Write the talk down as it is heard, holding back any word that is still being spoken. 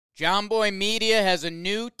John Boy Media has a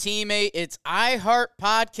new teammate. It's iHeart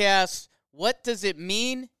Podcast. What does it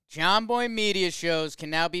mean? John Boy Media shows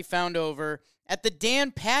can now be found over at the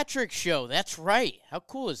Dan Patrick Show. That's right. How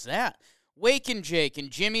cool is that? Wake and Jake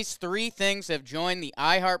and Jimmy's Three Things have joined the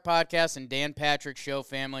iHeart Podcast and Dan Patrick Show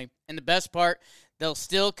family. And the best part, they'll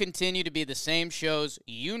still continue to be the same shows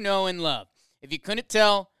you know and love. If you couldn't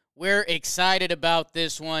tell, we're excited about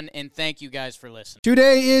this one, and thank you guys for listening.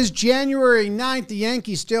 Today is January 9th. The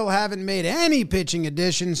Yankees still haven't made any pitching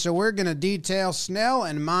additions, so we're going to detail Snell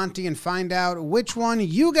and Monty and find out which one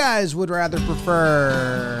you guys would rather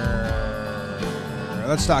prefer.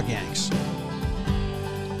 Let's talk Yanks.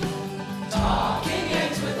 Talking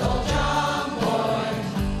Yanks with old John Boy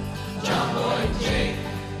and Jake.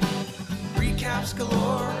 Recaps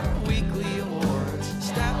galore, weekly awards,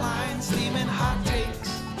 stat lines, theme, and hot takes.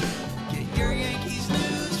 Get your Yankees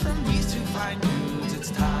news from these two fine dudes.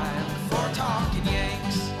 It's time for Talking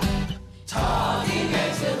Yanks. Talking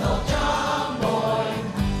Yanks with old John Boy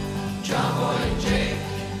and Jake.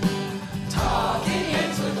 Talking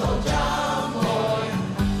Yanks with old John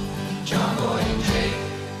Boy and Jake.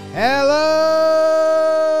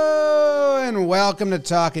 Hello and welcome to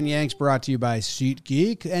Talking Yanks, brought to you by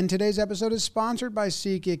SeatGeek. And today's episode is sponsored by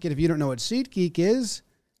SeatGeek. And if you don't know what SeatGeek is,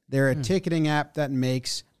 they're a ticketing app that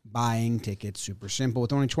makes buying tickets super simple.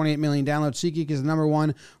 With only 28 million downloads, SeatGeek is the number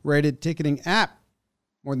one rated ticketing app.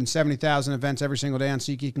 More than 70,000 events every single day on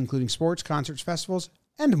SeatGeek, including sports, concerts, festivals,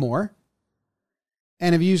 and more.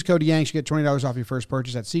 And if you use code YANKS, you get $20 off your first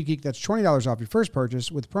purchase at SeatGeek. That's $20 off your first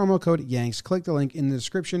purchase with promo code YANKS. Click the link in the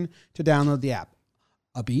description to download the app.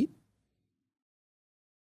 A beat?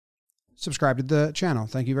 Subscribe to the channel.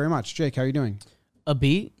 Thank you very much. Jake, how are you doing? A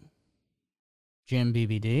beat. Jim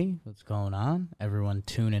BBD, what's going on? Everyone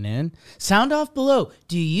tuning in. Sound off below.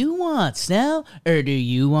 Do you want Snell or do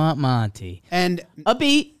you want Monty? And A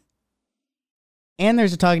beat. And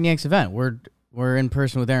there's a Talking Yanks event. We're in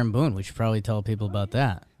person with Aaron Boone. We should probably tell people about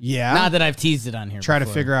that. yeah, Not that I've teased it on here try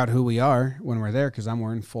before. to figure out who we are when we're there because I'm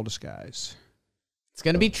wearing full disguise. It's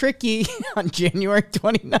going to be tricky on January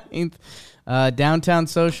 29th. Downtown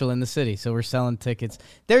social in the city. So we're selling tickets.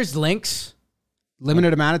 There's links.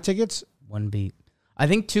 Limited amount of tickets? One beat. I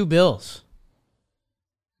think 2 bills.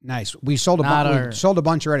 Nice. We sold a Not bunch. our- We sold a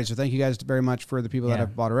bunch already. So thank you guys very much for the people that Yeah.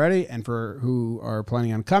 have bought already, and for who are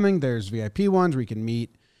planning on coming. There's VIP ones where you can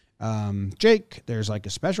meet Jake. There's like a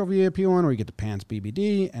special VIP one where you get to pants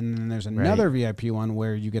BBD, and then there's another VIP one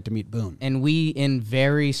where you get to meet Boone. And we, in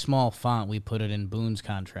very small font, we put it in Boone's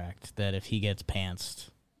contract that if he gets pantsed,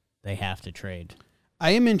 they have to trade.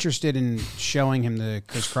 I am interested in showing him the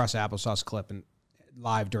crisscross applesauce clip and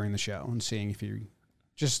live during the show and seeing if he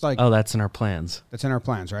just like. Oh, that's in our plans. That's in our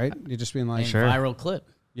plans, right? You're just being like, And Sure. viral clip.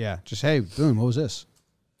 yeah, just hey, Boone, what was this?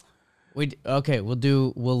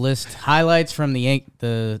 We'll list highlights from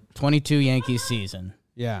the 22 Yankees season.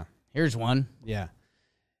 Yeah, Here's one. yeah.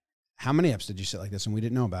 How many eps did you sit like this and we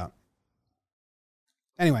didn't know about?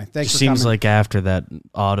 Anyway, thanks for Seems coming. like after that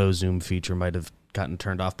auto zoom feature might have gotten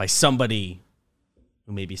turned off by somebody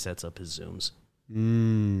who maybe sets up his zooms.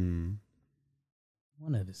 Mm.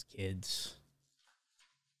 One of his kids.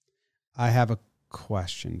 I have a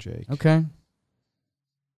question, Jake. Okay.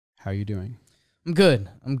 How are you doing? I'm good.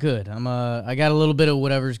 I got a little bit of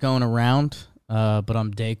whatever's going around, but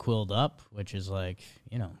I'm Dayquilled up, which is like,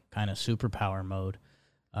 kind of superpower mode.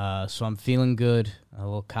 So I'm feeling good. A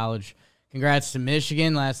little college. Congrats to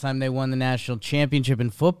Michigan. Last time they won the national championship in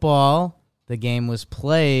football, the game was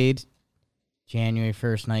played January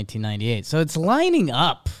 1st, 1998. So it's lining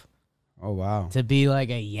up Oh, wow. to be like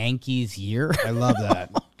a Yankees year. I love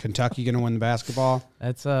that. Kentucky going to win the basketball?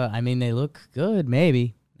 That's they look good,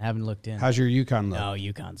 maybe. Haven't looked in. How's your UConn look? No,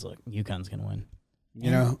 UConn's gonna win. You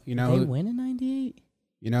know, Did they win in 98?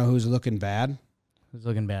 You know who's looking bad? Who's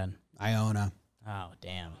looking bad? Iona. Oh,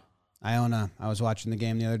 damn. Iona. I was watching the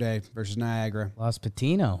game the other day versus Niagara. Lost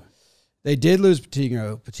Patino. They did lose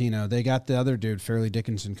Patino. They got the other dude, Fairleigh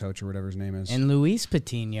Dickinson coach or whatever his name is. And Luis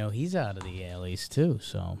Patino, he's out of the AL East too,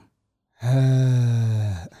 so.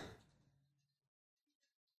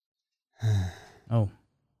 Oh.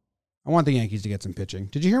 I want the Yankees to get some pitching.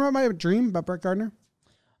 Did you hear about my dream about Brett Gardner?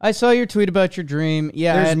 I saw your tweet about your dream.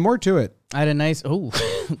 Yeah, There's more to it. I had a nice,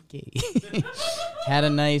 okay. Had a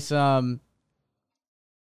nice, I'll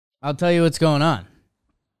tell you what's going on.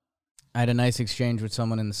 I had a nice exchange with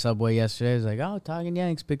someone in the subway yesterday. I was like, oh, Talking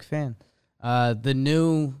Yanks, big fan. The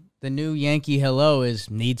new Yankee hello is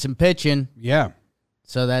need some pitching. Yeah.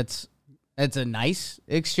 So that's a nice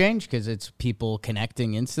exchange because it's people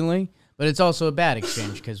connecting instantly, but it's also a bad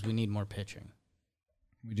exchange because we need more pitching.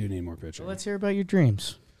 We do need more pitching. So let's hear about your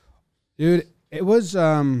dreams. Dude, It was,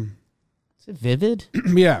 Is it vivid?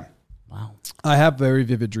 yeah. Wow. I have very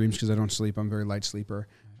vivid dreams because I don't sleep. I'm a very light sleeper.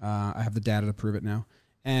 I have the data to prove it now.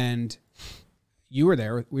 And you were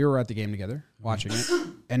there. We were at the game together watching it.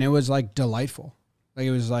 And it was like delightful. Like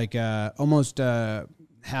it was like almost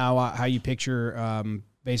how you picture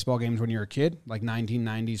baseball games when you're a kid, like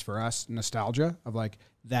 1990s for us, nostalgia of like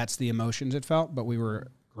that's the emotions it felt, but we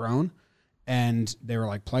were grown. And they were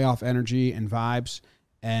like playoff energy and vibes.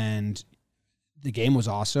 And the game was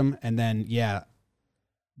awesome. And then, yeah,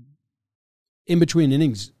 in between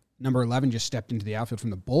innings, number 11 just stepped into the outfield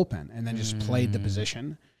from the bullpen and then just played the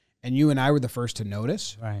position. And you and I were the first to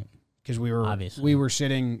notice. Right. Because we were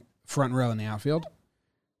sitting front row in the outfield.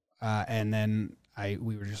 And then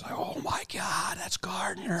we were just like, oh, my God, that's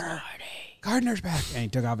Gardner. Gardner's back. And he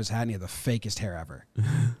took off his hat and he had the fakest hair ever.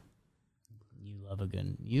 You love a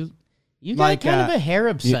good... You got like, kind of a hair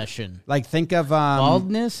obsession. Like think of...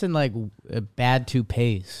 baldness and like bad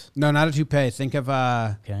toupees. No, not a toupee. Think of...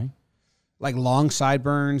 Okay. Like long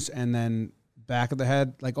sideburns and then back of the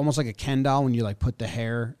head, like almost like a Ken doll when you like put the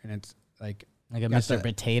hair and it's like a Mr.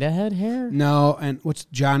 Potato Head hair. No, and what's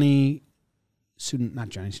Johnny? Not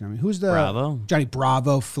Johnny Tsunami. Who's the Bravo? Johnny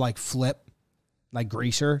Bravo? Like flip, like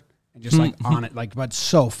greaser and just like on it, like but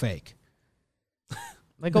so fake,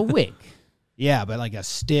 like a wig. Yeah, but like a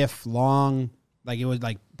stiff, long, like it was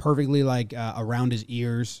like perfectly like around his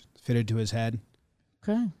ears, fitted to his head.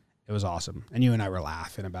 Okay, it was awesome, and you and I were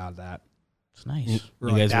laughing about that. It's nice. We're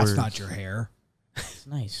like, that's not your hair. It's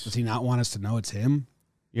nice. Does he not want us to know it's him?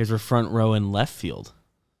 You guys were front row in left field.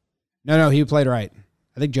 No, he played right.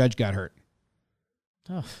 I think Judge got hurt.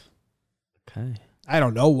 Tough. Okay. I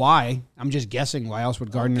don't know why. I'm just guessing. Why else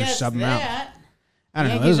would Gardner sub him out? I don't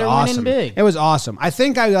know. It Yankees was awesome. Big. It was awesome. I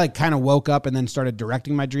think I like kind of woke up and then started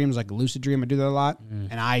directing my dreams, like a lucid dream. I do that a lot,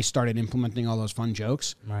 and I started implementing all those fun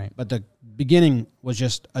jokes. Right. But the beginning was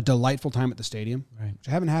just a delightful time at the stadium, right, which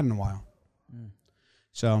I haven't had in a while.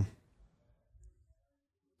 So,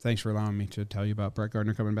 thanks for allowing me to tell you about Brett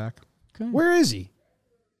Gardner coming back. Okay. Where is he?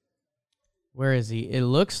 Where is he? It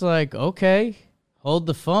looks like, okay, hold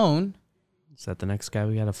the phone. Is that the next guy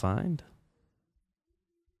we got to find?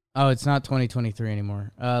 Oh, it's not 2023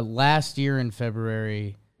 anymore. Last year in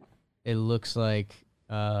February, it looks like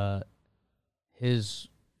his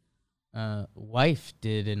wife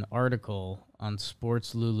did an article on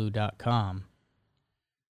sportslulu.com.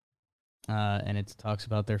 And it talks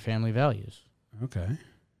about their family values. Okay.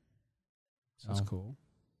 That's cool.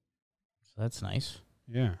 So that's nice.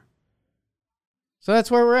 Yeah. So that's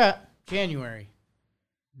where we're at. January.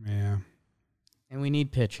 Yeah. And we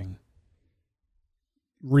need pitching.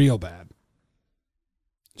 Real bad.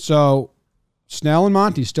 So, Snell and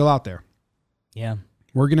Monty's still out there. Yeah.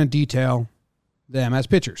 We're going to detail them as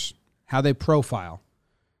pitchers, how they profile.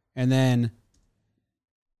 And then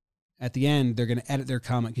at the end, they're going to edit their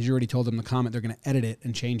comment because you already told them the comment. They're going to edit it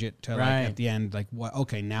and change it to like at the end, like what?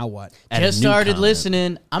 Okay, now what? Just started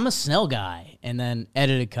listening. I'm a Snell guy, and then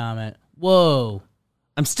edited comment. Whoa,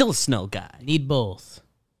 I'm still a Snell guy. Need both.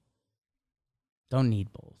 Don't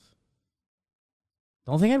need both.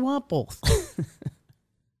 Don't think I'd want both.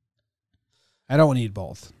 I don't need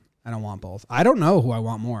both. I don't want both. I don't know who I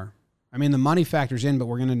want more. I mean, the money factors in, but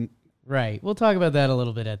we're going to... Right. We'll talk about that a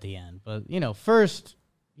little bit at the end. But, first,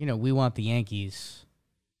 we want the Yankees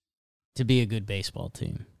to be a good baseball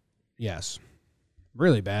team. Yes.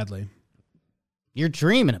 Really badly. You're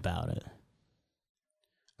dreaming about it.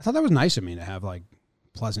 I thought that was nice of me to have, like,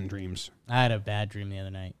 pleasant dreams. I had a bad dream the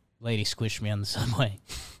other night. Lady squished me on the subway.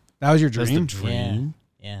 That was your dream? That's the dream?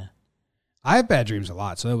 Yeah. I have bad dreams a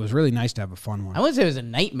lot, so it was really nice to have a fun one. I wouldn't say it was a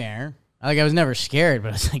nightmare. Like, I was never scared, but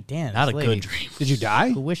I was like, damn, not a good dream. Did you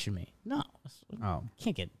die? Wishing me. No. Oh.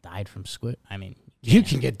 Can't get died from squish. I mean, you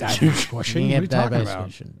can get died from squishing. What are you talking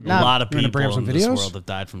about? A lot of people in this world have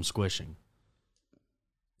died from squishing.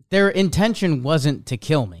 Their intention wasn't to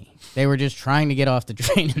kill me. They were just trying to get off the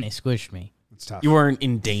train, and they squished me. It's tough. You weren't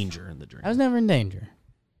in danger in the dream. I was never in danger.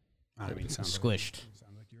 I mean, squished.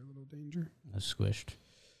 Sounds like you're a little danger. I was squished.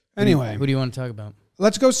 Anyway. Who do you want to talk about?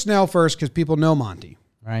 Let's go Snell first because people know Monty.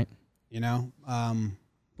 Right. But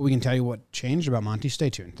we can tell you what changed about Monty. Stay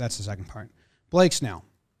tuned. That's the second part. Blake Snell.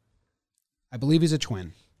 I believe he's a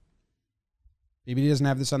twin. Maybe he doesn't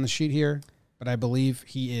have this on the sheet here, but I believe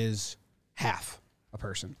he is half a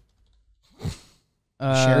person.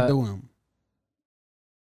 Shared the womb.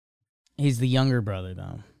 He's the younger brother,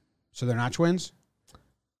 though. So they're not twins?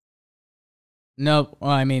 No, well,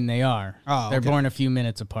 I mean, they are. Oh, they're okay. born a few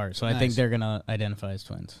minutes apart, so Nice. I think they're going to identify as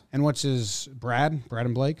twins. And what's his Brad? Brad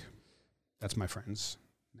and Blake? That's my friends'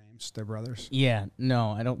 names. They're brothers. Yeah, no,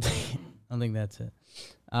 I don't think that's it.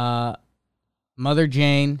 Mother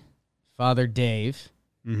Jane, Father Dave.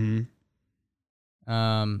 Mm-hmm.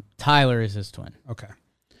 Tyler is his twin. Okay.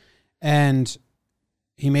 And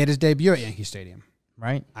he made his debut at Yankee Stadium.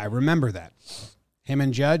 Right? I remember that. Him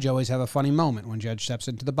and Judge always have a funny moment when Judge steps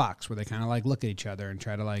into the box where they kind of like look at each other and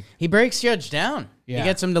try to like... He breaks Judge down. Yeah. He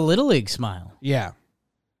gets him to Little League smile. Yeah.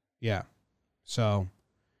 Yeah. So,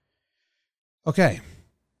 okay.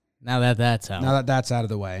 Now that that's out. Now that that's out of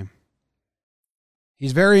the way.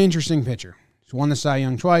 He's a very interesting pitcher. He's won the Cy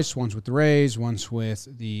Young twice, once with the Rays, once with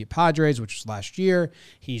the Padres, which was last year.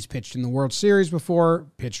 He's pitched in the World Series before,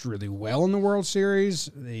 pitched really well in the World Series.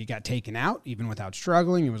 He got taken out, even without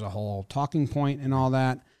struggling. It was a whole talking point and all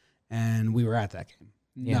that. And we were at that game.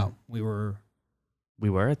 Yeah. No, we were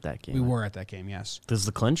at that game. We were at that game, yes. This is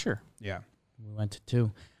the clincher. Yeah. We went to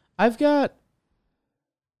 2. I've got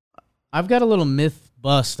a little myth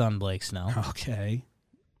bust on Blake Snell. Okay.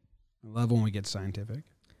 I love when we get scientific.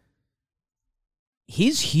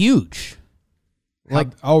 He's huge.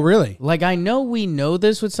 Oh, really? Like, I know we know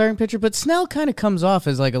this with starting pitcher, but Snell kind of comes off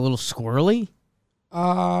as like a little squirrely.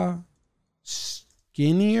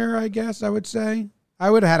 Skinnier, I guess I would say. I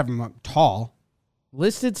would have had him up tall.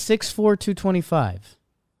 Listed 6'4", 225.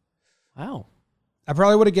 Wow. I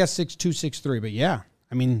probably would have guessed 6'2", 6'3", but yeah.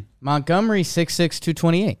 I mean, Montgomery 6'6",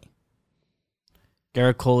 228.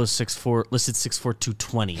 Garrett Cole is 6'4", listed 6'4",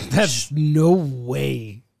 220. that's no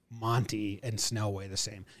way Monty and Snell weigh the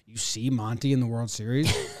same. You see Monty in the World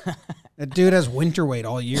Series? That dude has winter weight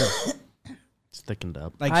all year. It's thickened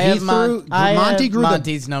up. Like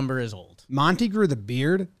Monty's number is old. Monty grew the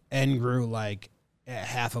beard and grew like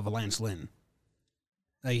half of a Lance Lynn.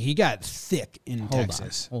 Like he got thick in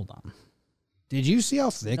Texas. Hold on. Did you see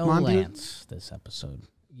how thick No Monty? Lance this episode.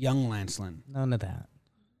 Young Lance Lynn. None of that.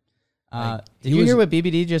 Like, did you hear what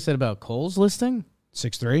BBD just said about Cole's listing?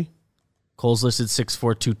 6'3"? Cole's listed 6'4",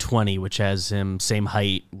 220, which has him same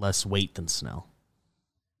height, less weight than Snell.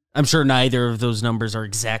 I'm sure neither of those numbers are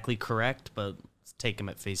exactly correct, but let's take him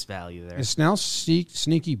at face value there. Is Snell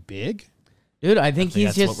sneaky big? Dude, I think he's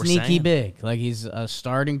that's just what we're sneaky saying. big. Like he's a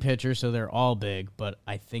starting pitcher, so they're all big. But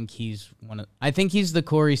I think he's the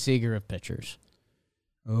Corey Seager of pitchers.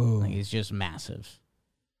 Oh, Like he's just massive.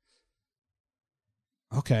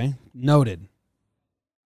 okay. Noted.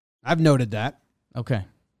 I've noted that. Okay,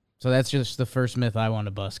 so that's just the first myth I want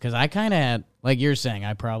to bust because I kind of had, like you're saying,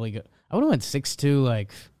 I would have went 6'2",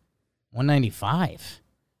 like 195.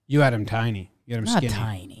 You had him tiny. You had him Not skinny.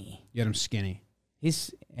 tiny. You had him skinny.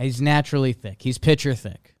 He's naturally thick. He's pitcher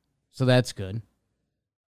thick, so that's good.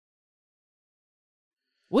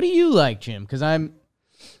 What do you like, Jim? Because I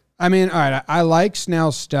mean, all right, I like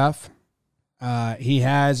Snell's stuff. He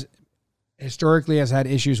has historically had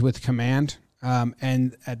issues with command.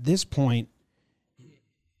 And at this point,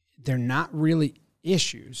 they're not really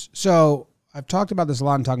issues. So I've talked about this a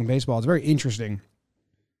lot in Talking Baseball. It's very interesting.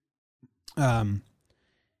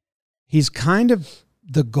 He's kind of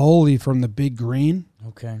the goalie from the Big Green.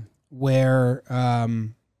 Okay. Where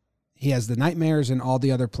he has the nightmares and all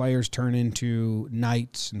the other players turn into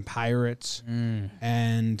knights and pirates.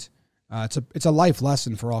 And it's a life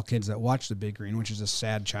lesson for all kids that watch the Big Green, which is a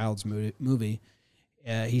sad child's movie.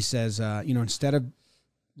 He says, instead of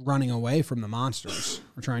running away from the monsters,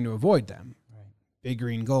 we're trying to avoid them. Right. Big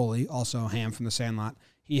Green goalie, also Ham from the Sandlot.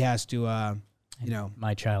 He has to,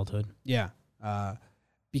 my childhood. Yeah.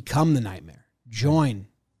 Become the nightmare. Join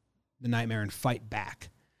the nightmare and fight back.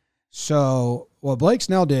 So what Blake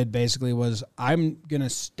Snell did basically was I'm going to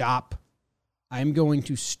stop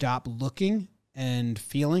looking and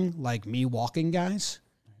feeling like me walking guys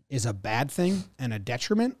is a bad thing and a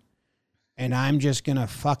detriment. And I'm just going to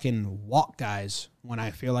fucking walk guys when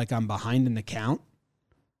I feel like I'm behind in the count.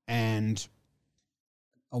 And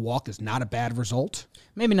a walk is not a bad result.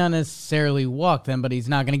 Maybe not necessarily walk them, but he's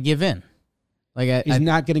not going to give in. Like He's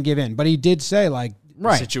not going to give in. But he did say, like,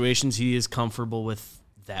 Right. Situations he is comfortable with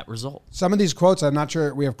that result. Some of these quotes, I'm not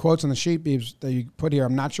sure. We have quotes on the sheet Beebs, that you put here.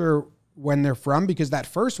 I'm not sure when they're from because that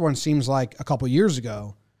first one seems like a couple years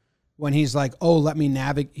ago when he's like, oh, let me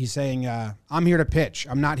navigate. He's saying, I'm here to pitch.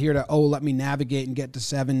 I'm not here to, let me navigate and get to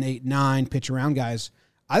 7, 8, 9, pitch around guys.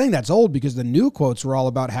 I think that's old because the new quotes were all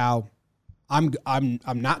about how I'm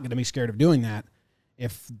not going to be scared of doing that.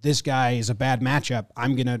 If this guy is a bad matchup,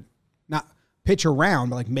 I'm going to not pitch around,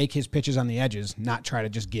 but like make his pitches on the edges, not try to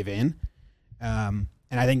just give in. And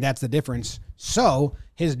I think that's the difference. So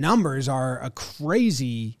his numbers are a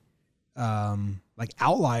crazy, like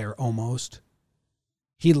outlier almost.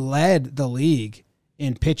 He led the league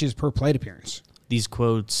in pitches per plate appearance. These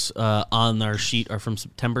quotes on our sheet are from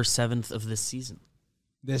September 7th of this season.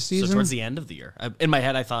 this season. So towards the end of the year. In my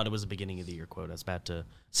head, I thought it was a beginning of the year quote. I was about to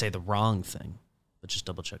say the wrong thing, but just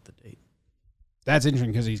double check the date. That's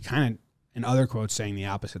interesting because he's kind of, in other quotes, saying the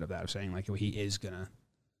opposite of that, of saying like he is going to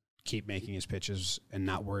keep making his pitches and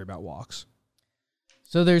not worry about walks.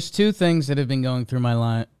 So there's two things that have been going through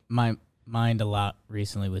my mind a lot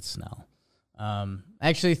recently with Snell.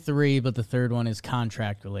 Actually three, but the third one is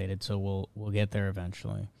contract related, so we'll get there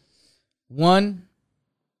eventually. One,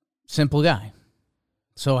 simple guy.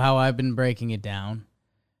 So how I've been breaking it down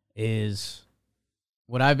is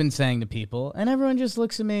what I've been saying to people, and everyone just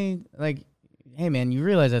looks at me like, hey man, you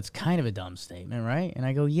realize that's kind of a dumb statement, right? And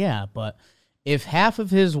I go, yeah, but if half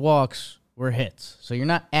of his walks were hits, so you're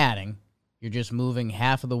not adding, you're just moving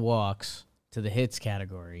half of the walks to the hits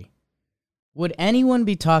category, would anyone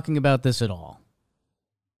be talking about this at all?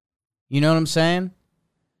 You know what I'm saying?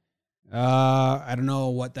 I don't know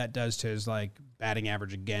what that does to his like batting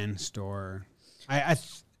average against, or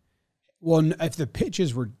well, if the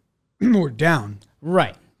pitches were down,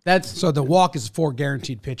 right? That's so the walk is 4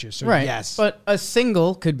 guaranteed pitches. So right. Yes, but a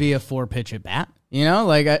single could be a 4-pitch at bat. You know,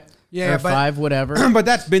 like or 5, whatever. But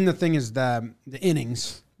that's been the thing is the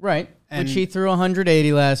innings. Right, which he threw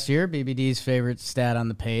 180 last year. BBD's favorite stat on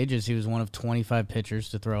the page is he was one of 25 pitchers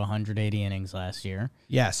to throw 180 innings last year.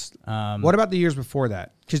 Yes. What about the years before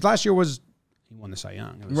that? Because last year he won the Cy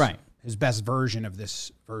Young. It was right. His best version of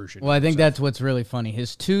this version. Well, I think that's what's really funny.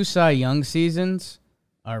 His 2 Cy Young seasons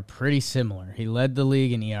are pretty similar. He led the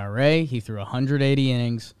league in ERA. He threw 180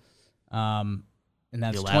 innings. And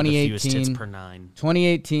that's 2018,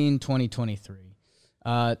 2018, 2023.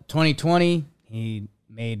 2020, he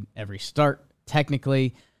made every start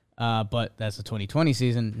technically, but that's the 2020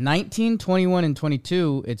 season. 19, 21, and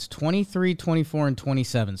 22, it's 23, 24, and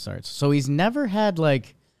 27 starts. So he's never had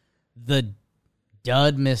like the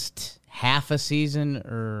dud missed half a season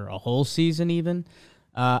or a whole season even.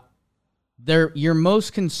 Your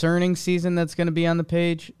most concerning season that's going to be on the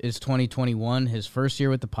page is 2021, his first year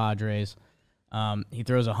with the Padres. He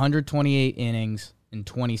throws 128 innings in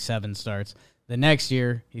 27 starts. The next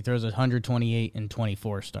year, he throws 128 and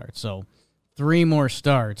 24 starts. So 3 more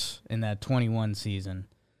starts in that 21 season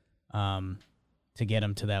to get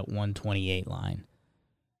him to that 128 line.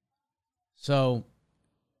 So,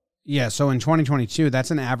 yeah, so in 2022,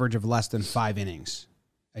 that's an average of less than 5 innings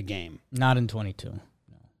a game. Not in 22. No.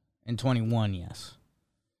 In 21, yes.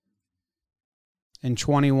 In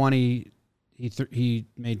 21, he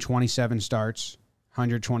made 27 starts,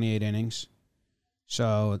 128 innings.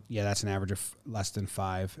 So, yeah, that's an average of less than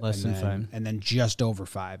 5. Less than 5. And then just over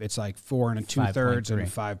 5. It's like 4 2/3 and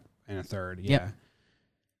 5 1/3. Yeah. Yep.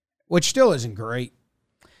 Which still isn't great.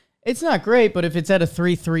 It's not great, but if it's at a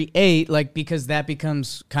 3.38, like because that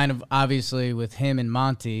becomes kind of obviously with him and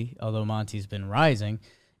Monty, although Monty's been rising,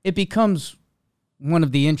 it becomes one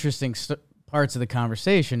of the interesting parts of the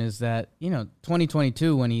conversation is that,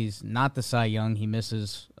 2022, when he's not the Cy Young, he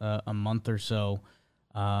misses a month or so.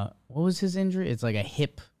 What was his injury? It's like a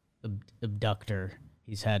hip abductor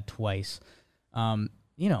he's had twice. To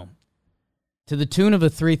the tune of a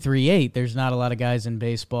 3.38, there's not a lot of guys in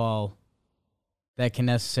baseball that can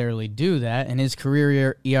necessarily do that, and his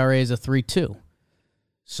career ERA is a 3.2.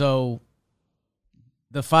 So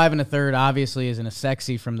the 5 1/3 obviously isn't a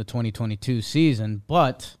sexy from the 2022 season,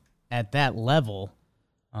 but at that level,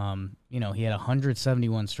 he had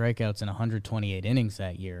 171 strikeouts and 128 innings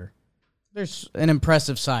that year. There's an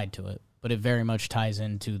impressive side to it, but it very much ties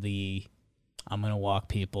into the I'm going to walk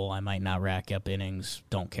people, I might not rack up innings,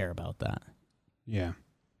 don't care about that. Yeah.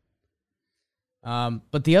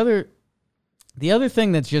 But the other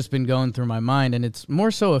thing that's just been going through my mind, and it's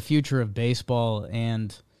more so a future of baseball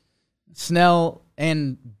and Snell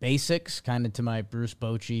and basics, kind of to my Bruce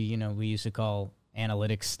Bochy, we used to call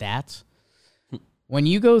analytics stats. When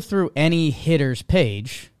you go through any hitter's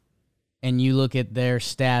page and you look at their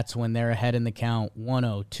stats when they're ahead in the count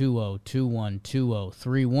 1-0, 2-0, 2-1, 2-0,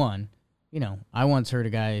 3-1, I once heard a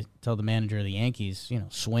guy tell the manager of the Yankees,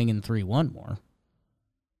 swinging 3-1 more.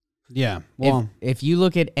 Yeah. Well, if you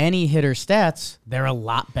look at any hitter stats, they're a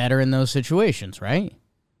lot better in those situations, right?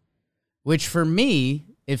 Which for me,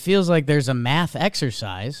 it feels like there's a math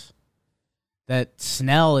exercise that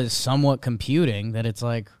Snell is somewhat computing that it's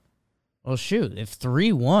like, well, shoot, if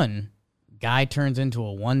 3-1 guy turns into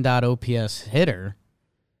a 1. OPS hitter,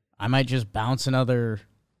 I might just bounce another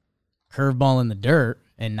curveball in the dirt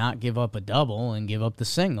and not give up a double and give up the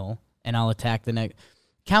single, and I'll attack the next.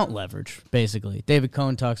 Count leverage, basically. David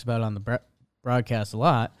Cohn talks about it on the broadcast a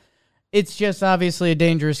lot. It's just obviously a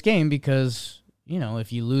dangerous game because,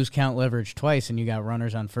 if you lose count leverage twice and you got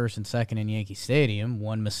runners on first and second in Yankee Stadium,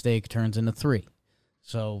 one mistake turns into 3.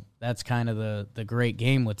 So that's kind of the great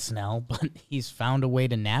game with Snell, but he's found a way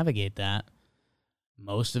to navigate that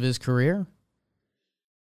most of his career.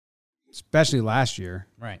 Especially last year.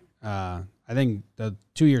 Right. I think the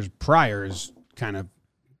 2 years prior is kind of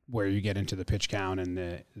where you get into the pitch count and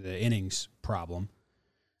the innings problem.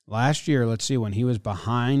 Last year, let's see, when he was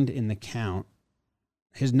behind in the count,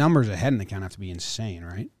 his numbers ahead in the count have to be insane,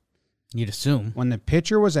 right? You'd assume. When the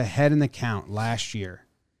pitcher was ahead in the count last year,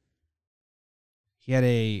 he had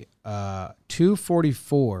a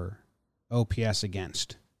 244 OPS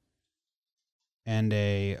against and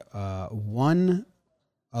a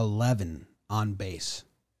 111 on base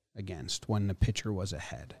against when the pitcher was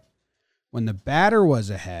ahead. When the batter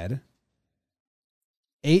was ahead,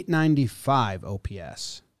 895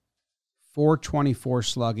 OPS, 424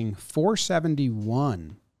 slugging,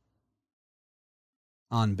 471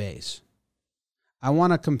 on base. I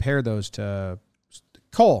want to compare those to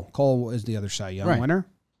Cole. Cole is the other Cy Young winner.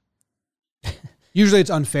 Usually it's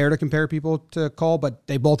unfair to compare people to Cole, but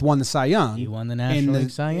they both won the Cy Young. He won the National League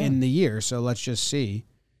Cy Young in the year, so let's just see.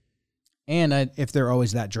 And if they're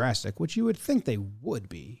always that drastic, which you would think they would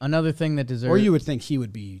be. Another thing that deserves... Or you would think he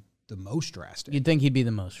would be the most drastic. You'd think he'd be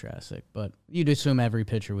the most drastic, but you'd assume every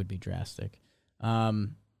pitcher would be drastic.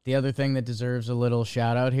 The other thing that deserves a little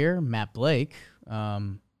shout-out here, Matt Blake,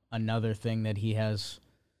 another thing that he has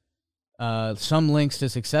some links to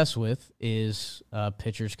success with is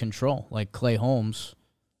pitcher's control. Like Clay Holmes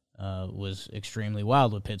was extremely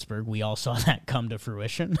wild with Pittsburgh. We all saw that come to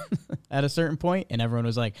fruition at a certain point, and everyone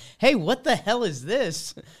was like, hey, what the hell is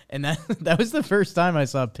this? And that was the first time I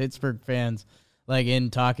saw Pittsburgh fans, like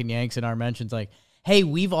in Talking Yanks in our mentions, like, hey,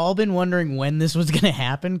 we've all been wondering when this was going to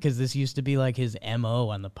happen because this used to be like his MO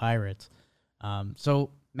on the Pirates.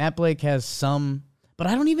 So Matt Blake has some, but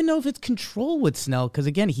I don't even know if it's control with Snell because,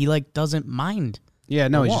 again, he like doesn't mind. Yeah,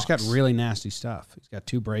 no, he's just got really nasty stuff. He's got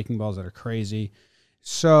 2 breaking balls that are crazy.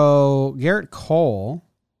 So Garrett Cole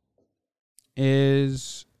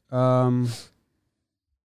is meet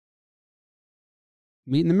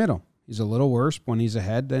in the middle. He's a little worse when he's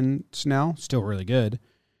ahead than Snell. Still really good.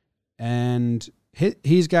 And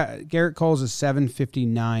he's got Garrett Cole's a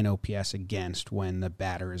 759 OPS against when the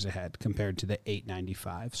batter is ahead compared to the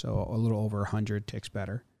 895. So a little over 100 ticks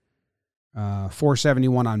better.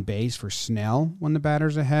 471 on base for Snell when the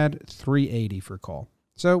batter's ahead. 380 for Cole.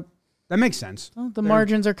 So that makes sense. Well, the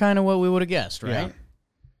margins are kind of what we would have guessed, right?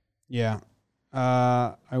 Yeah.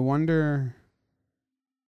 I wonder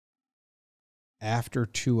after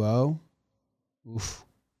 2-0. Oof.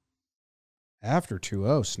 After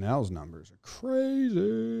 2-0, Snell's numbers are crazy.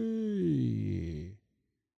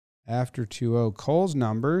 After 2-0, Cole's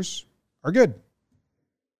numbers are good.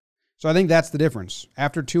 So I think that's the difference.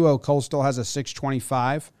 After 2-0, Cole still has a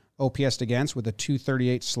 625 OPS against with a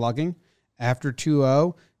 238 slugging. After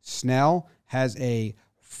 2-0, Snell has a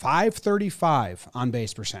 535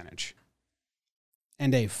 on-base percentage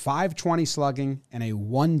and a 520 slugging and a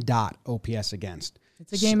 1 OPS against.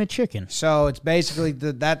 It's a game of chicken. So it's basically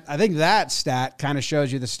that. I think that stat kind of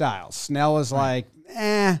shows you the style. Snell is like,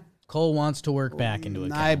 Cole wants to work back into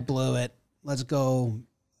it. I blew it. Let's go.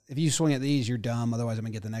 If you swing at these, you're dumb. Otherwise, I'm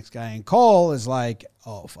gonna get the next guy. And Cole is like,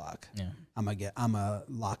 oh fuck. Yeah. I'm gonna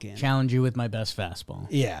lock in. Challenge you with my best fastball.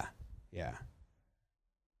 Yeah.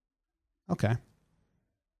 Okay.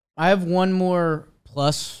 I have one more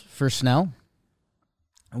plus for Snell.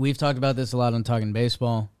 We've talked about this a lot on Talking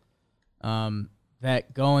Baseball.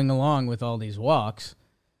 That going along with all these walks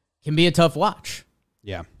can be a tough watch.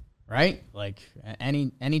 Yeah. Right? Like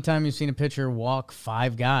anytime you've seen a pitcher walk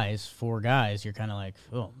 4 guys, you're kind of like,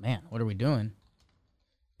 oh man, what are we doing?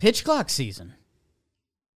 Pitch clock season.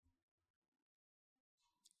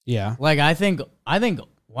 Yeah. Like I think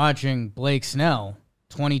watching Blake Snell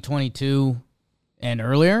 2022 and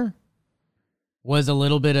earlier was a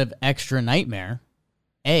little bit of extra nightmare.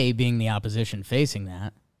 A, being the opposition facing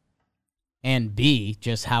that, and B,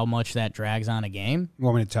 just how much that drags on a game. You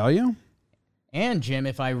want me to tell you? And, Jim,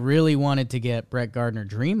 if I really wanted to get Brett Gardner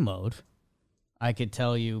dream mode, I could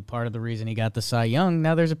tell you part of the reason he got the Cy Young.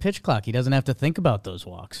 Now there's a pitch clock. He doesn't have to think about those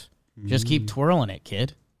walks. Just keep twirling it,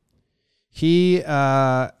 kid. He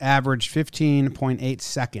averaged 15.8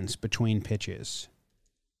 seconds between pitches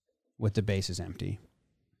with the bases empty,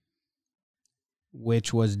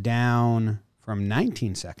 which was down from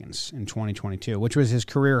 19 seconds in 2022, which was his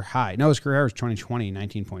career high. No, his career high was 2020,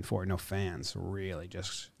 19.4. No fans, really,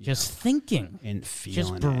 just thinking, and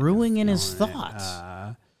feeling just brewing in his feeling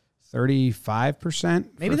thoughts.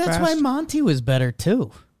 35%. Maybe that's why Monty was better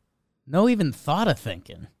too. No even thought of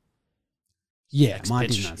thinking. Yeah,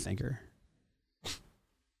 Monty's not a thinker.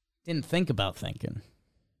 Didn't think about thinking.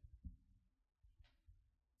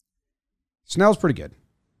 Snell's pretty good.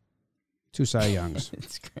 2 Cy Youngs.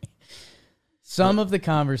 It's great. Some of the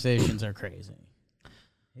conversations are crazy.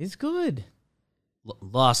 He's good.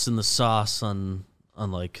 Lost in the sauce on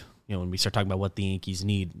like, when we start talking about what the Yankees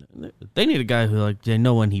need. They need a guy who, like, they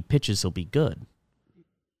know when he pitches, he'll be good.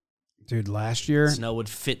 Dude, last year, Snell would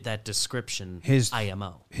fit that description. His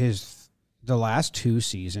IMO. The last 2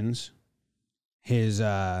 seasons, his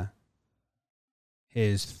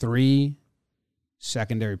 3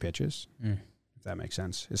 secondary pitches, if that makes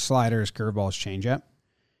sense. His slider, his curveball, his changeup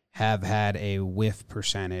have had a whiff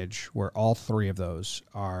percentage where all 3 of those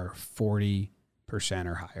are 40%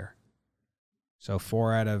 or higher. So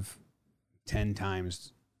 4 out of 10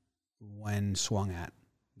 times when swung at,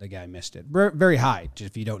 the guy missed it. Very high,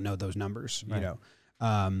 just if you don't know those numbers. Right.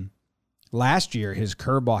 Last year, his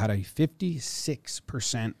curveball had a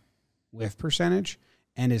 56% whiff percentage,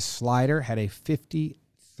 and his slider had a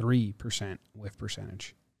 53% whiff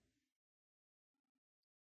percentage.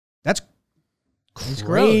 That's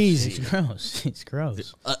crazy. He's gross.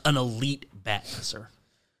 An elite bat passer.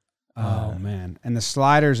 Oh, man. And the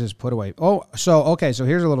sliders is put away. Oh, so here's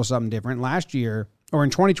a little something different. Last year, or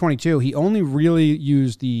in 2022, he only really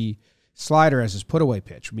used the slider as his put away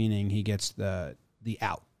pitch, meaning he gets the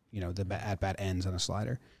out, the at-bat ends on a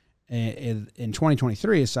slider. In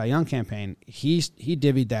 2023, his Cy Young campaign, he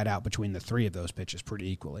divvied that out between the 3 of those pitches pretty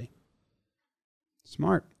equally.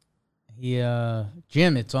 Smart.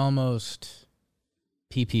 Jim, it's almost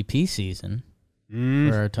PPP season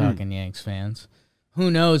for our Talking Yanks fans. Who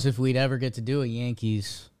knows if we'd ever get to do a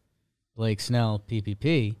Yankees Blake Snell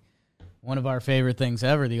PPP. One of our favorite things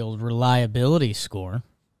ever, the old reliability score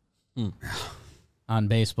on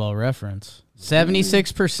Baseball Reference.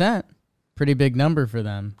 76%. Pretty big number for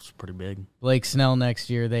them. It's pretty big. Blake Snell next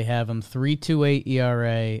year, they have him 3.28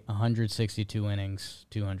 ERA, 162 innings,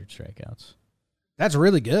 200 strikeouts. That's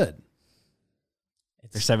really good.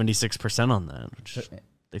 They're 76% on that, which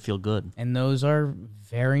they feel good. And those are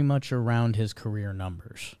very much around his career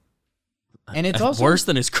numbers. And it's also worse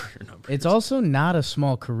than his career numbers. It's also not a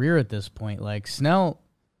small career at this point. Like Snell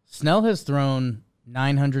has thrown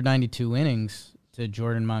 992 innings to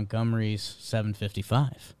Jordan Montgomery's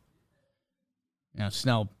 755.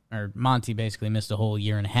 Monty basically missed a whole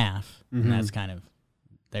year and a half, and that's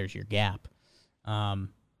there's your gap.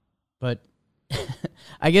 But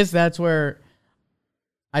I guess that's where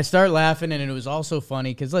I start laughing, and it was also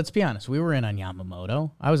funny because let's be honest, we were in on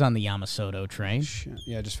Yamamoto. I was on the Yamamoto train.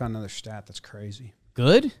 Yeah, I just found another stat that's crazy.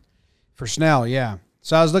 Good? For Snell, yeah.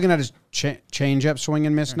 So I was looking at his change-up swing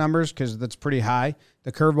and miss numbers because that's pretty high.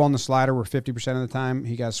 The curveball and the slider were 50% of the time.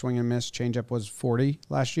 He got a swing and miss. Change-up was 40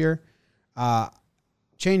 last year.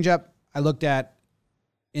 Change-up, I looked at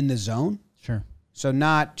in the zone. Sure. So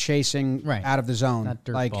not chasing out of the zone. Not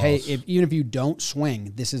dirt like, balls. hey, even if you don't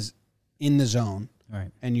swing, this is in the zone.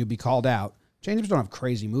 Right. And you'll be called out. Change-ups don't have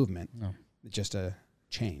crazy movement. No. It's just a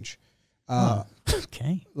change.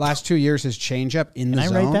 Okay. Last 2 years, his changeup in the zone.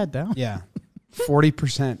 Can I write that down? Yeah.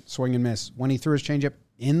 40% swing and miss when he threw his changeup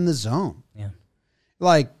in the zone. Yeah.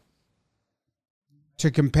 Like, to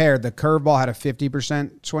compare, the curveball had a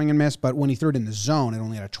 50% swing and miss, but when he threw it in the zone, it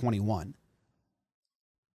only had a 21.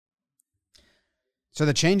 So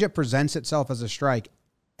the changeup presents itself as a strike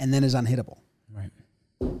and then is unhittable. Right.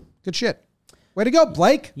 Good shit. Way to go,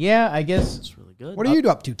 Blake. Yeah, I guess. That's really good. What are you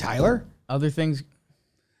up to, Tyler? Other things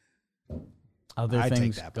I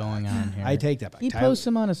take that going back. on here. I take that back. He Tyler, posts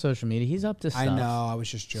them on his social media. He's up to stuff. I know. I was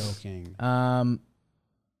just joking. The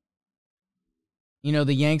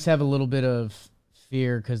Yanks have a little bit of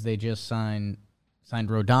fear because they just signed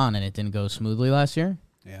Rodon and it didn't go smoothly last year.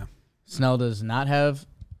 Yeah. Snell does not have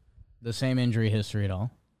the same injury history at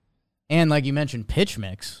all. And like you mentioned, pitch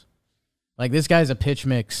mix. Like this guy's a pitch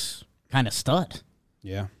mix kind of stud.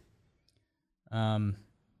 Yeah. And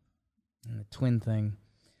the twin thing.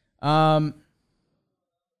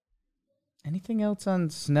 Anything else on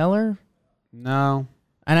Sneller? No.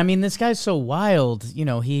 And I mean, this guy's so wild.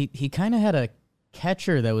 He kind of had a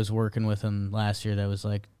catcher that was working with him last year that was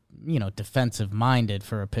like, defensive minded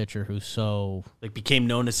for a pitcher who's so became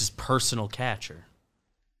known as his personal catcher.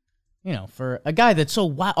 For a guy that's so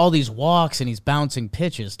wild, all these walks and he's bouncing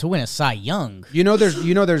pitches to win a Cy Young.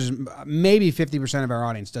 There's maybe 50% of our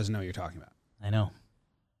audience doesn't know what you're talking about. I know.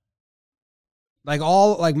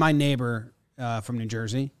 Like my neighbor from New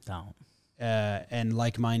Jersey. Don't. And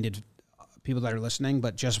like-minded people that are listening,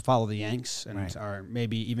 but just follow the Yanks and are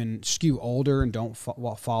maybe even skew older and don't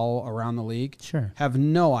follow around the league. Sure. Have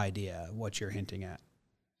no idea what you're hinting at.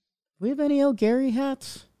 We have any El Gary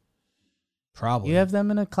hats? Probably. You have them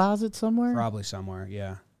in a closet somewhere? Probably somewhere,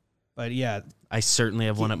 yeah. But yeah, I certainly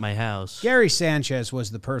have one at my house. Gary Sanchez was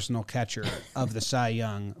the personal catcher of the Cy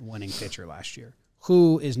Young winning pitcher last year,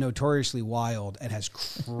 who is notoriously wild and has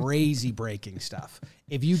crazy breaking stuff.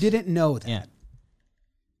 If you didn't know that. Yeah.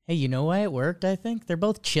 Hey, you know why it worked, I think? They're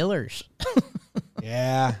both chillers.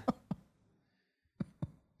 Yeah.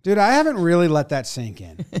 Dude, I haven't really let that sink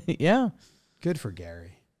in. Yeah. Good for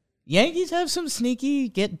Gary. Yankees have some sneaky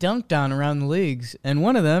get dunked on around the leagues, and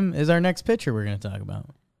one of them is our next pitcher we're going to talk about.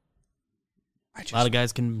 A lot of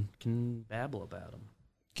guys can babble about him.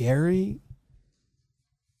 Gary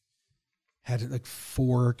had like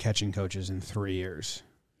 4 catching coaches in 3 years.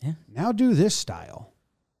 Yeah. Now do this style.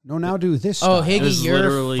 No, now do this style. Oh, Higgy,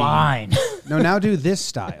 you're fine. No, now do this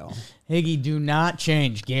style. Higgy, do not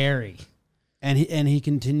change Gary. And he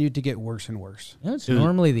continued to get worse and worse. You know, it's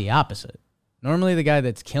normally the opposite. Normally the guy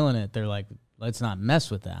that's killing it, they're like, let's not mess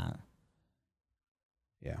with that.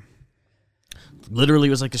 Yeah. Literally,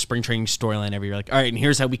 it was like a spring training storyline every year. Like, all right, and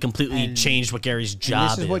here's how we completely changed what Gary's job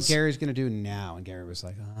is. This is what Gary's going to do now. And Gary was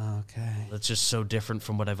like, oh, okay. That's just so different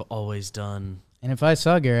from what I've always done. And if I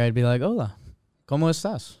saw Gary, I'd be like, hola, ¿cómo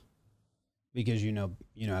estás? Because you know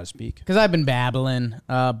how to speak. Because I've been babbling.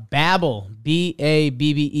 Babble,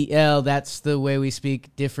 Babbel, that's the way we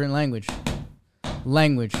speak different language.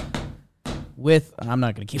 With, I'm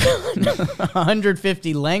not going to keep it,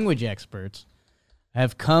 150 language experts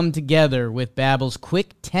have come together with Babbel's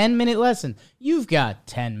quick 10-minute lesson. You've got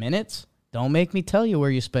 10 minutes. Don't make me tell you where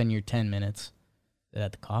you spend your 10 minutes. Is it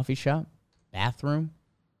at the coffee shop, bathroom,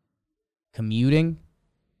 commuting,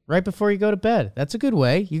 right before you go to bed? That's a good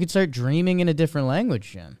way. You could start dreaming in a different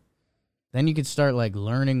language, Jim. Then you could start like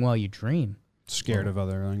learning while you dream. Scared of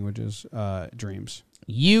other languages, dreams.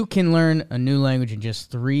 You can learn a new language in just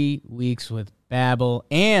 3 weeks with Babbel,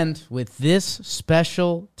 and with this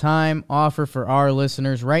special time offer for our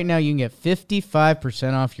listeners, right now you can get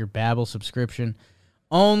 55% off your Babbel subscription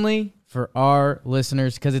only for our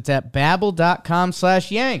listeners because it's at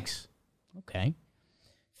babbel.com/Yanks. Okay.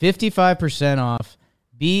 55% off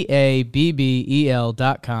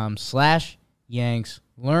BABBEL.com/Yanks.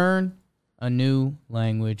 Learn a new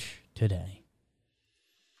language today.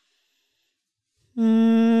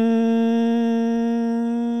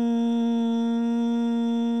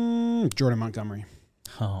 Jordan Montgomery.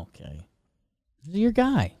 Oh, okay. This is your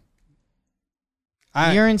guy.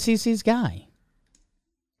 You're You're in CC's guy.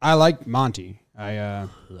 I like Monty. Love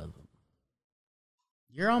him.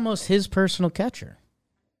 You're almost his personal catcher.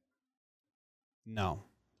 No.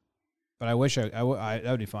 But I wish that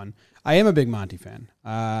would be fun. I am a big Monty fan.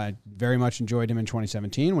 I very much enjoyed him in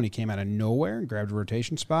 2017 when he came out of nowhere and grabbed a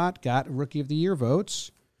rotation spot, got Rookie of the Year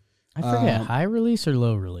votes. I forget, high release or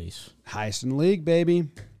low release? Highest in the league, baby.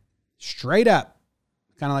 Straight up.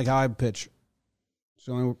 Kind of like how I pitch. It's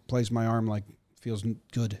the only place my arm feels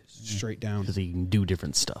good, straight down. Because he can do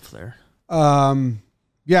different stuff there.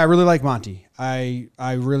 Yeah, I really like Monty. I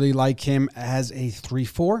really like him as a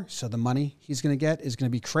 3-4, so the money he's going to get is going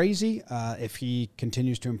to be crazy. If he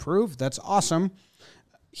continues to improve, that's awesome.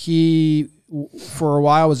 He, for a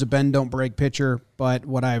while, was a bend, don't break pitcher, but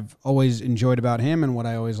what I've always enjoyed about him and what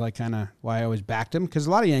I always why I always backed him, because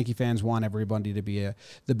a lot of Yankee fans want everybody to be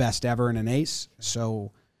the best ever and an ace,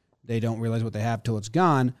 so they don't realize what they have till it's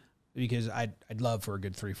gone, because I'd love for a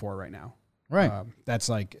good 3-4 right now. Right. That's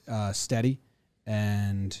steady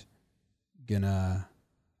and gonna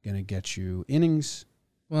get you innings.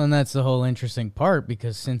 Well, and that's the whole interesting part,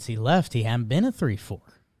 because since he left, he hadn't been a 3-4.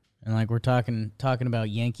 And we're talking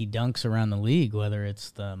about Yankee dunks around the league, whether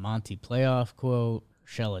it's the Monty playoff quote,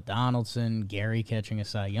 Shella Donaldson, Gary catching a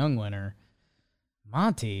Cy Young winner.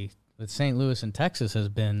 Monty with St. Louis and Texas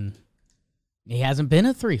hasn't been a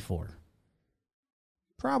 3-4.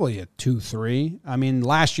 Probably a 2-3. I mean,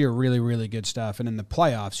 last year, really, really good stuff. And in the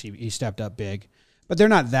playoffs, he stepped up big. But they're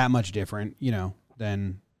not that much different,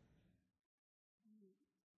 than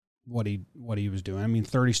what he was doing. I mean,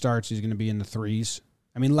 30 starts, he's going to be in the threes.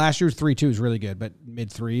 I mean, last year's 3.2 is really good, but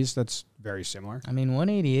mid-threes, that's very similar. I mean,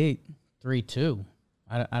 188, 3.2.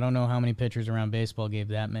 I don't know how many pitchers around baseball gave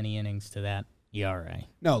that many innings to that ERA.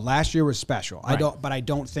 No, last year was special. Right. I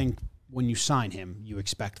don't think when you sign him, you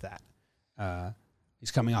expect that.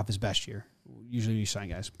 He's coming off his best year. Usually you sign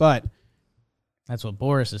guys. But that's what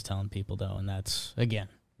Boris is telling people, though, and that's, again,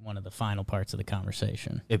 one of the final parts of the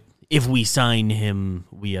conversation. If we sign him,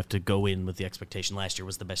 we have to go in with the expectation last year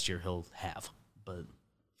was the best year he'll have, but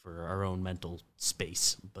for our own mental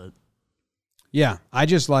space. But yeah, I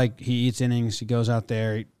just he eats innings. He goes out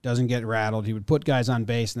there. He doesn't get rattled. He would put guys on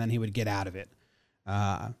base, and then he would get out of it.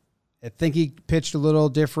 I think he pitched a little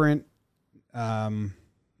different,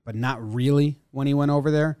 but not really when he went over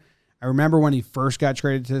there. I remember when he first got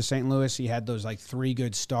traded to St. Louis, he had those like 3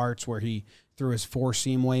 good starts where he threw his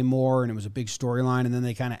 4-seam way more, and it was a big storyline. And then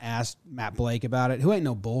they kind of asked Matt Blake about it, who ain't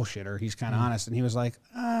no bullshitter. He's kind of honest, and he was like,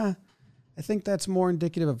 I think that's more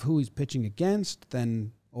indicative of who he's pitching against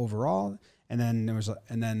than overall. And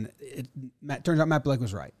then it turns out Matt Blake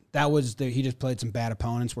was right. That was he just played some bad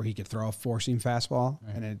opponents where he could throw a 4-seam fastball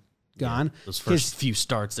and it gone. Yeah, those first few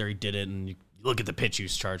starts there, he did it, and you look at the pitch he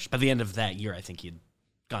was charged. By the end of that year, I think he'd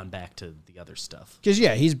gone back to the other stuff. Because,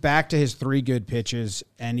 he's back to his 3 good pitches,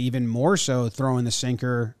 and even more so throwing the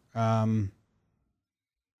sinker kind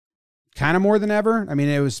of more than ever. I mean,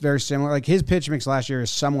 it was very similar. Like, his pitch mix last year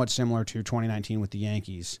is somewhat similar to 2019 with the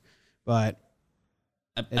Yankees, but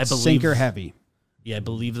it's I believe, sinker heavy. Yeah, I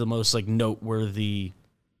believe the most, like, noteworthy,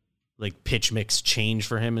 like, pitch mix change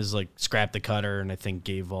for him is, like, scrap the cutter, and I think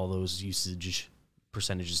gave all those usage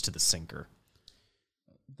percentages to the sinker.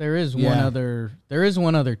 There is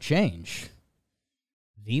one other change.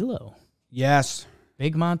 Velo. Yes.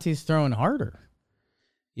 Big Monty's throwing harder.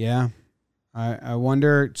 Yeah. I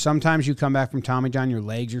wonder, sometimes you come back from Tommy John, your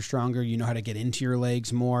legs are stronger, you know how to get into your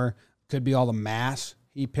legs more. Could be all the mass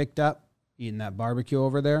he picked up eating that barbecue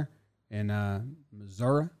over there in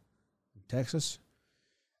Missouri, Texas.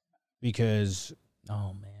 Because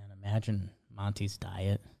oh man, imagine Monty's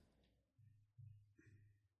diet.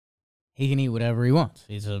 He can eat whatever he wants.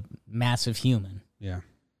 He's a massive human. Yeah.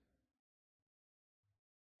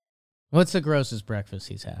 What's the grossest breakfast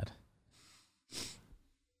he's had?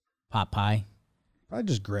 Pot pie? Probably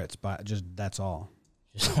just grits, but just that's all.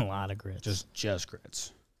 Just a lot of grits. Just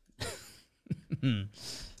grits.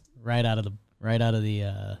 right out of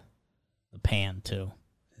the pan too.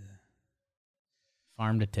 Yeah.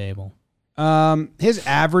 Farm to table. His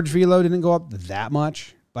average velo didn't go up that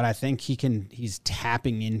much, but I think he's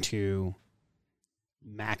tapping into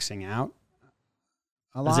maxing out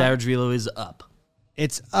a lot. His average velo is up.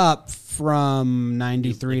 It's up from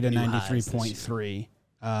 93 to 93.3.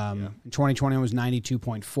 In 2020 it was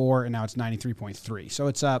 92.4, and now it's 93.3. So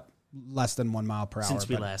it's up less than 1 mile per hour. Since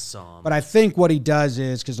we last saw him. But I think what he does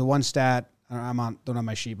is, because the one stat, don't have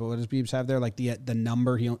my sheet, but what does Beebs have there? Like the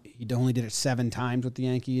number, he only did it 7 times with the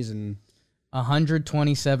Yankees, and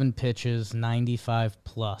 127 pitches, 95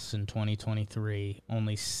 plus in 2023,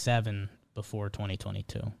 only 7 before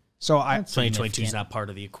 2022. So 2022 is not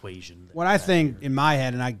part of the equation. What I think in my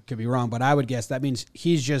head, and I could be wrong, but I would guess that means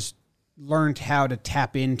he's just learned how to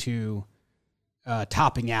tap into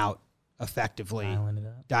topping out effectively,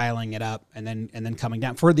 dialing it up, and then coming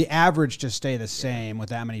down. For the average to stay the same with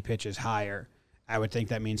that many pitches higher, I would think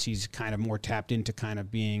that means he's kind of more tapped into kind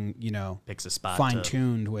of being, picks a spot,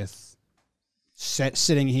 fine-tuned with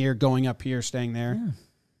sitting here, going up here, staying there.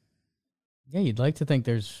 Yeah, you'd like to think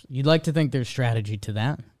there's strategy to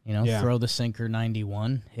that. Throw the sinker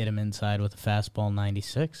 91, hit him inside with a fastball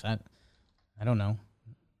 96. I don't know.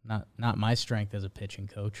 Not my strength as a pitching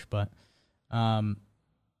coach, but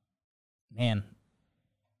man,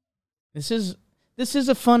 this is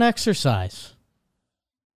a fun exercise.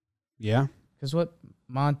 Yeah. Because what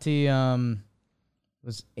Monty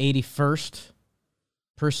was 81st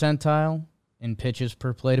percentile in pitches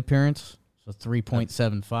per plate appearance, so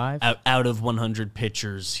 3.75. Out of 100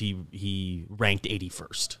 pitchers, he ranked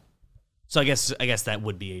 81st. So I guess that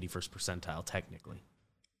would be 81st percentile technically.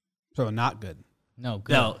 So not good. No,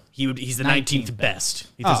 good. No, he's the 19th best.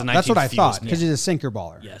 He throws the 19th that's what I thought, because he's a sinker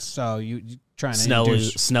baller. Yes. So you trying to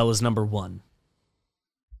Snell is number 1.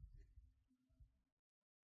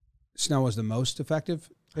 Snell was the most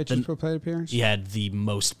effective pitches per plate appearance? He had the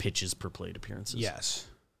most pitches per plate appearances. Yes.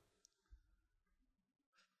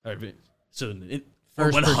 All right, so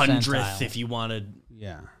first 100th percentile. if you wanted.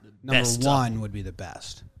 Yeah. Number 1 would be the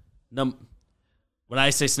best. When I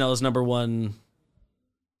say Snell is number 1,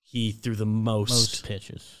 he threw the most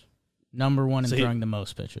pitches. Number 1 in throwing the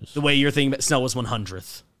most pitches. The way you're thinking about Snell was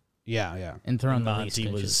 100th. Yeah. And throwing the Monty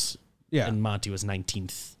least pitches. And Monty was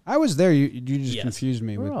 19th. I was there. You just confused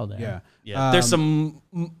me. We're all there. Yeah. There's some.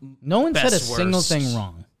 No one said a best, single worst. thing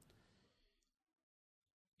wrong.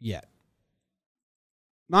 Yet.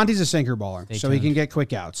 Monty's a sinker baller, Stay so tuned. he can get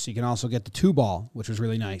quick outs. He can also get the 2-ball, which was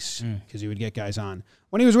really nice because he would get guys on.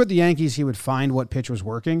 When he was with the Yankees, he would find what pitch was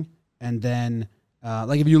working, and then,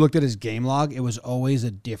 if you looked at his game log, it was always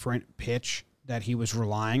a different pitch that he was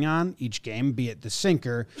relying on each game, be it the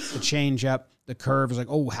sinker, the changeup, the curve. It was like,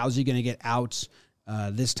 oh, how's he going to get outs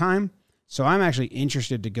this time? So I'm actually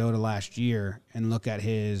interested to go to last year and look at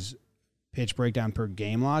his pitch breakdown per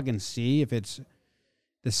game log and see if it's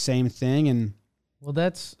the same thing. And well,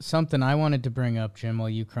 that's something I wanted to bring up, Jim, while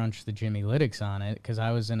you crunched the Jimmy Lytics on it, because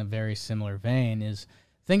I was in a very similar vein, is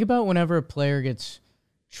think about whenever a player gets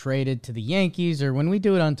traded to the Yankees, or when we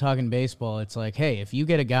do it on Talking Baseball, it's like, hey, if you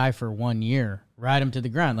get a guy for 1 year, ride him to the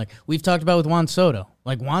ground. Like we've talked about with Juan Soto.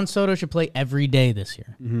 Like Juan Soto should play every day this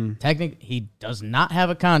year. Technically, he does not have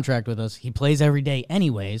a contract with us. He plays every day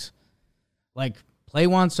anyways. Like, play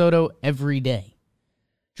Juan Soto every day.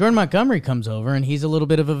 Jordan Montgomery comes over, and he's a little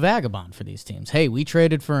bit of a vagabond for these teams. Hey, we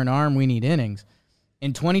traded for an arm. We need innings.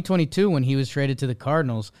 In 2022, when he was traded to the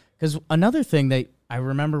Cardinals, because another thing that I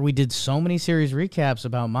remember we did so many series recaps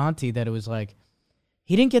about Monty that it was like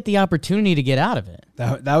he didn't get the opportunity to get out of it.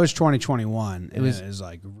 That was 2021. It was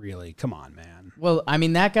like, really, come on, man. Well, I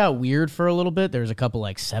mean, that got weird for a little bit. There was a couple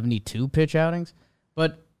like 72 pitch outings.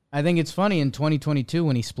 But I think it's funny in 2022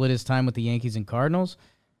 when he split his time with the Yankees and Cardinals,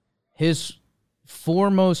 his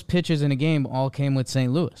foremost pitches in a game all came with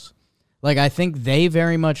St. Louis. Like, I think they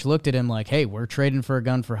very much looked at him like, hey, we're trading for a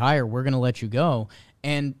gun for hire. We're going to let you go.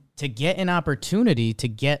 And to get an opportunity to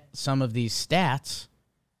get some of these stats,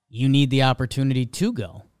 you need the opportunity to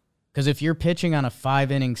go. Because if you're pitching on a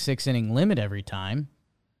 5-inning, 6-inning limit every time,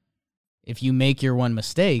 if you make your one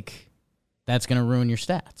mistake, that's going to ruin your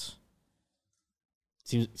stats.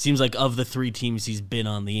 Seems like of the 3 teams he's been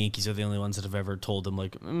on, the Yankees are the only ones that have ever told him,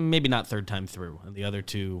 like, maybe not third time through. And the other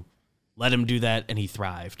 2 let him do that, and he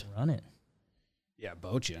thrived. Run it. Yeah,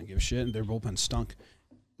 Bochy, I don't give a shit. Their bullpen stunk.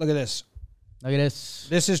 Look at this. Look at this.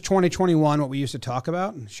 This is 2021, what we used to talk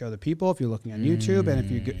about and show the people if you're looking on YouTube.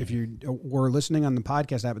 And if you were listening on the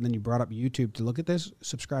podcast app and then you brought up YouTube to look at this,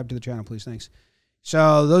 subscribe to the channel, please. Thanks.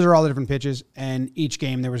 So those are all the different pitches. And each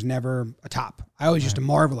game, there was never a top. I always used to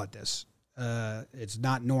marvel at this. It's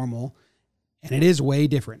not normal. And it is way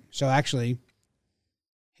different. So actually,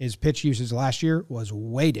 his pitch usage last year was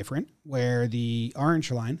way different, where the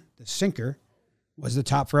orange line, the sinker, was the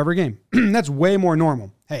top for every game. That's way more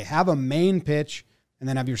normal. Hey, have a main pitch and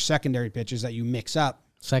then have your secondary pitches that you mix up.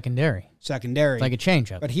 Secondary. It's like a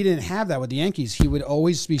changeup. But he didn't have that with the Yankees. He would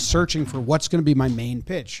always be searching for what's going to be my main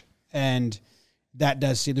pitch. And that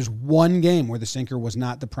does see, there's one game where the sinker was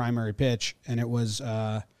not the primary pitch, and it was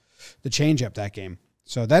the changeup that game.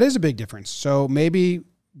 So that is a big difference. So maybe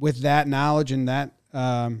with that knowledge and that,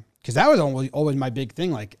 because that was always my big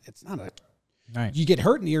thing. Like, it's not a, Right. You get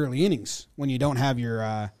hurt in the early innings when you don't have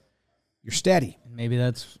your steady. Maybe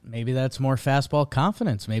that's more fastball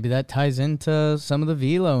confidence. Maybe that ties into some of the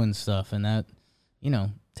velo and stuff, and that,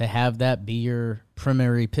 to have that be your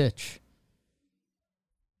primary pitch.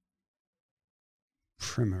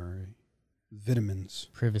 Primary vitamins,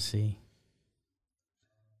 privacy,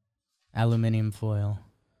 aluminum foil,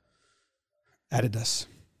 Adidas.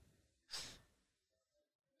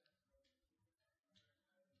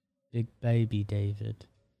 Big baby David.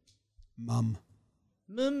 Mum.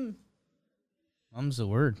 Mum's the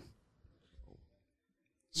word.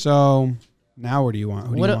 So now what do you want?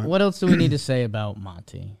 Who do you want? What else do we need to say about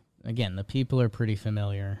Monty? Again, the people are pretty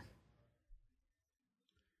familiar.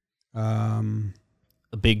 A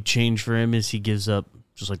big change for him is he gives up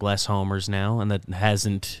just like less homers now, and that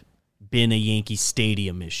hasn't been a Yankee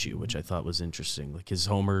Stadium issue, which I thought was interesting. Like his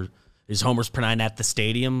homers per 9 at the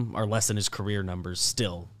stadium are less than his career numbers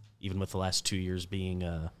still, even with the last 2 years being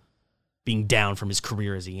down from his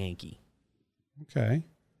career as a Yankee. Okay.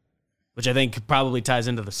 Which I think probably ties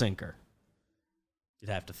into the sinker. You'd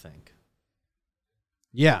have to think.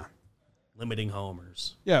 Yeah. Limiting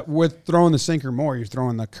homers. Yeah, with throwing the sinker more, you're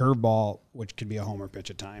throwing the curveball, which could be a homer pitch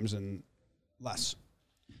at times, and less.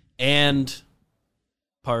 And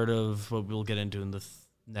part of what we'll get into in the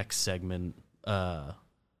next segment, no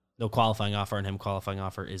qualifying offer on him. Qualifying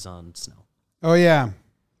offer is on Snell. Oh, yeah.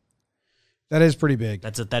 That is pretty big.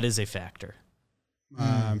 That is a factor.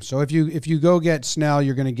 So if you go get Snell,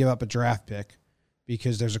 you're going to give up a draft pick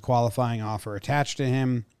because there's a qualifying offer attached to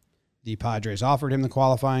him. The Padres offered him the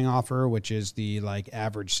qualifying offer, which is the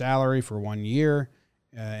average salary for 1 year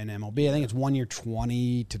in MLB. I think it's 1 year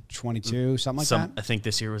 20 to 22, something like that. I think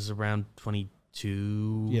this year was around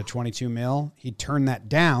 22. Yeah, 22 mil. He turned that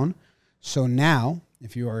down. So now,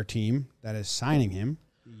 if you are a team that is signing him,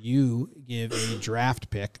 you give a draft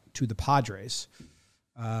pick to the Padres.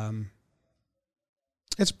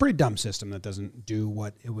 It's a pretty dumb system that doesn't do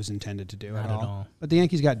what it was intended to do Not at at all. all. But the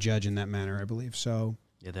Yankees got Judge in that manner, I believe. So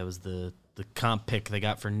Yeah, that was the comp pick they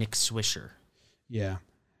got for Nick Swisher. yeah,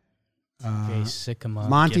 Jay Sycamore.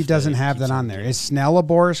 Monty gift doesn't that have keeps that on on there. giving. Is Snell a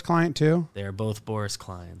Boris client too? They are both Boris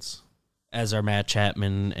clients, as are Matt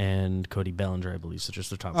Chapman and Cody Bellinger, I believe. So just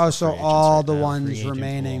the top. Oh, four so free agents all right the now. ones Free agent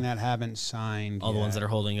remaining pool. that haven't signed. All the ones yet. that are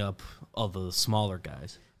holding up all the smaller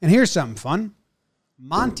guys. And here's something fun.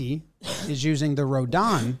 Monty is using the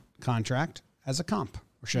Rodon contract as a comp,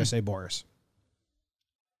 or should I say Boris?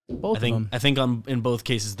 Both I think of them. I think in both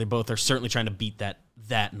cases they both are certainly trying to beat that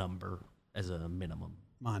that number as a minimum.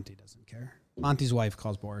 Monty doesn't care. Monty's wife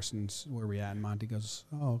calls Boris and where we at, and Monty goes,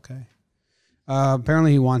 "Oh, okay."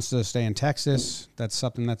 Apparently, he wants to stay in Texas. That's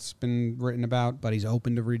something that's been written about, but he's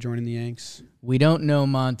open to rejoining the Yanks. We don't know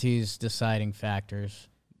Monty's deciding factors,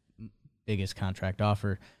 biggest contract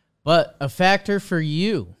offer, but a factor for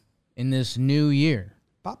you in this new year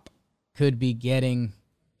Pop. could be getting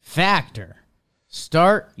Factor.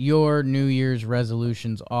 Start your New Year's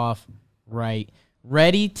resolutions off right.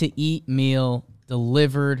 Ready-to-eat meal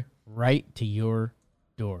delivered right to your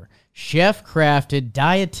door. Chef-crafted,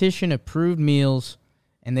 dietitian-approved meals,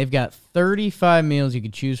 and they've got 35 meals you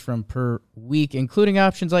can choose from per week, including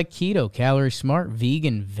options like keto, calorie smart,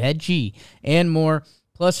 vegan, veggie, and more,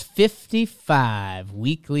 plus 55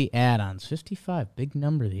 weekly add-ons. 55, big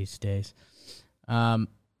number these days. I've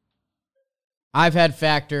had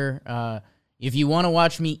Factor. If you want to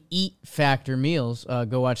watch me eat Factor meals,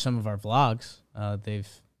 go watch some of our vlogs. They've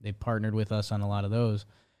partnered with us on a lot of those.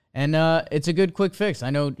 And it's a good quick fix. I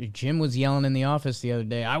know Jim was yelling in the office the other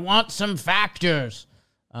day, I want some Factors,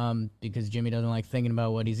 because Jimmy doesn't like thinking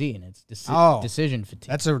about what he's eating. It's decision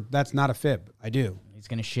fatigue. That's not a fib. I do. He's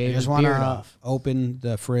going to shave I his just want beard to off. open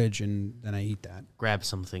the fridge and then I eat that. Grab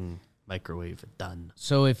something, microwave it, done.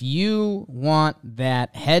 So if you want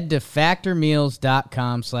that, head to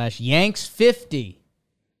factormeals.com/Yanks50.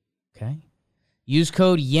 Okay? Use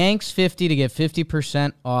code Yanks50 to get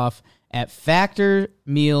 50% off at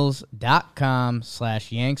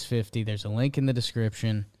factormeals.com/Yanks50. There's a link in the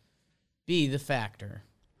description. Be the Factor.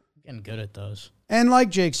 I'm getting good at those. And like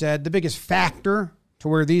Jake said, the biggest factor to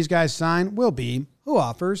where these guys sign will be who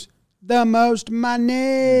offers the most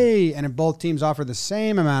money. And if both teams offer the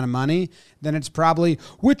same amount of money, then it's probably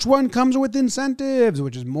which one comes with incentives,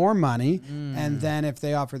 which is more money. And then if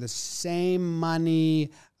they offer the same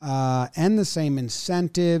money and the same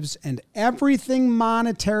incentives and everything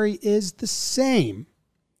monetary is the same,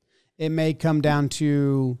 it may come down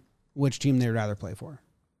to which team they'd rather play for.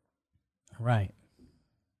 Right.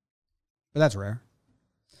 But that's rare.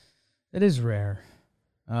 It is rare.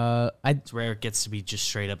 It's rare it gets to be just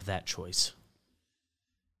straight up that choice.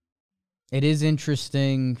 It is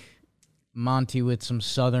interesting, Monty with some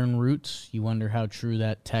Southern roots. You wonder how true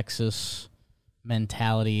that Texas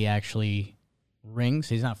mentality actually rings.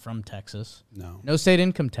 He's not from Texas. No state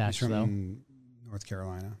income tax, He's though. from North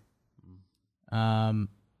Carolina. And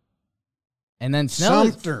then Snell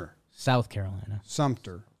Sumter. South Carolina.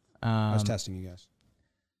 Sumter. I was testing you guys.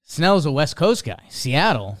 Snell's a West Coast guy.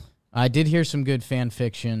 Seattle. I did hear some good fan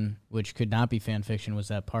fiction, which could not be fan fiction, was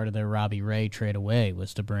that part of their Robbie Ray trade away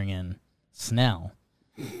was to bring in Snell.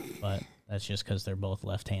 But that's just because they're both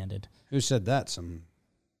left-handed. Who said that? Some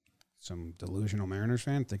delusional Mariners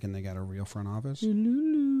fan thinking they got a real front office?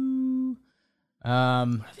 What are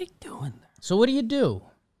they doing there? So what do you do?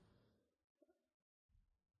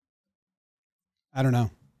 I don't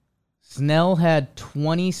know. Snell had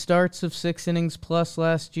 20 starts of 6 innings plus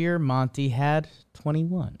last year. Monty had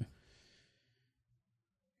 21.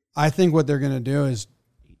 I think what they're going to do is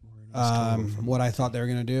what I thought they were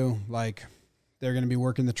going to do. Like, they're going to be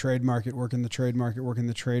working the trade market.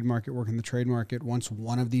 Once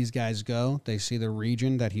one of these guys go, they see the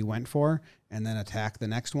region that he went for and then attack the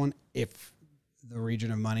next one if the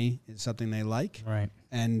region of money is something they like. Right.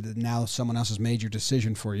 And now someone else has made your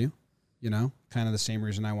decision for you. You know, kind of the same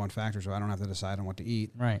reason I want Factor, so I don't have to decide on what to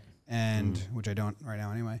eat. Right. And which I don't right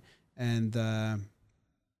now anyway. And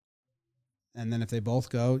then if they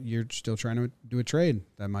both go, you're still trying to do a trade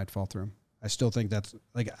that might fall through. I still think that's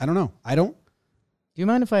like, I don't know. Do you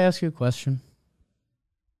mind if I ask you a question?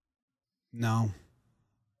 No.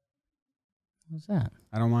 What was that?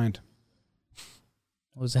 I don't mind.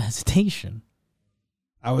 What was the hesitation?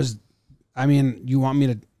 You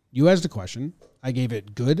asked a question. I gave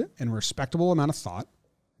it good and respectable amount of thought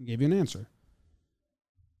and gave you an answer.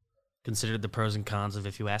 Considered the pros and cons of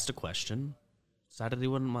if you asked a question. Decided he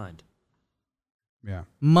wouldn't mind. Yeah.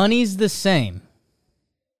 Money's the same.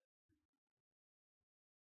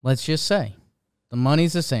 Let's just say the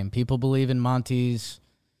money's the same. People believe in Monty's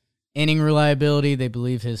inning reliability. They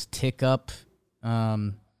believe his tick up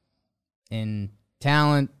in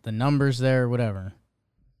talent, the numbers there, whatever.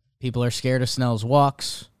 People are scared of Snell's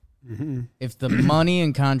walks. Mm-hmm. If the money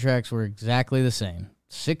and contracts were exactly the same,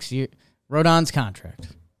 6 years, Rodon's contract,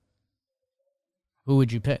 who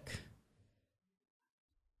would you pick?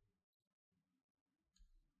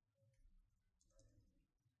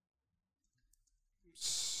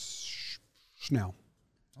 Snell.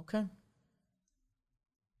 Okay.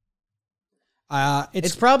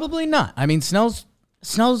 It's probably not. I mean, Snell's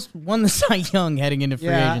won the Cy Young heading into free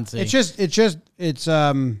agency.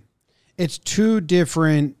 It's two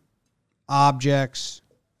different objects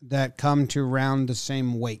that come to around the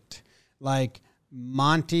same weight. Like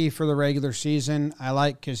Monty for the regular season, I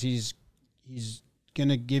like because he's going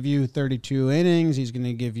to give you 32 innings. He's going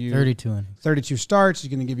to give you 32 innings. 32 starts. He's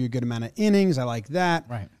going to give you a good amount of innings. I like that.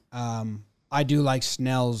 Right. I do like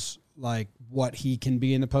Snell's, like what he can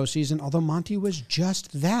be in the postseason, although Monty was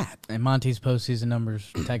just that. And Monty's postseason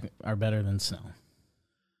numbers are better than Snell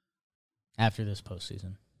after this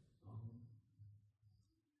postseason.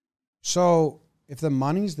 So if the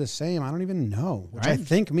money's the same, I don't even know, which I Right.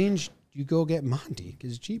 think means you go get Monty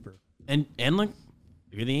because it's cheaper. And like,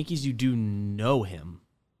 if you're the Yankees, you do know him.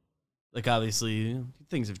 Like, obviously,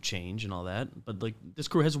 things have changed and all that, but, like, this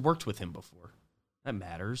crew has worked with him before. That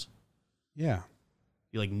matters. Yeah.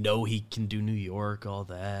 You, like, know he can do New York, all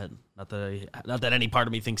that. Not that any part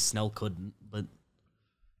of me thinks Snell couldn't, but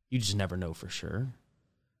you just never know for sure.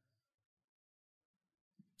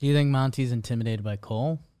 Do you think Monty's intimidated by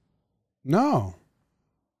Cole? No.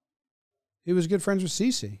 He was good friends with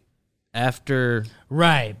Cece. After...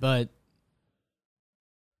 Right, but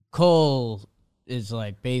Cole is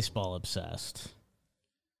like baseball obsessed.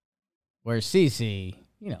 Where CeCe,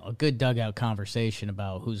 a good dugout conversation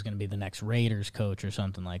about who's going to be the next Raiders coach or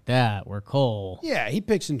something like that. Where Cole... Yeah, he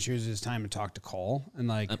picks and chooses his time to talk to Cole. And,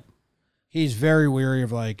 like, he's very weary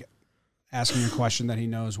of, like, asking a question that he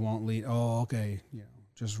knows won't lead. Oh, okay.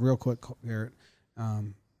 Just real quick, Garrett.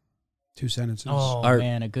 2 sentences. Oh,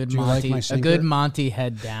 man, a good Do you like Monty, my a sinker? good Monty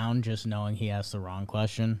head down just knowing he asked the wrong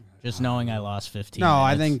question. Just knowing I lost 15 No,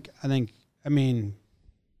 minutes. I mean,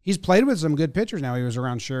 he's played with some good pitchers now. He was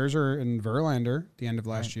around Scherzer and Verlander at the end of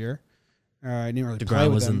last year. He didn't really play DeGrom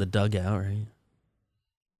with was them. in the dugout, right?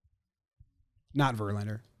 Not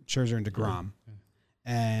Verlander. Scherzer and DeGrom.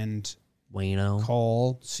 And Waino.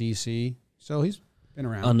 Cole, CeCe. So he's been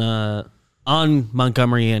around. On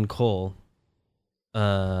Montgomery and Cole,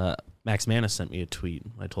 Max Manna sent me a tweet.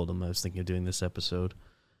 I told him I was thinking of doing this episode.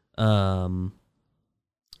 A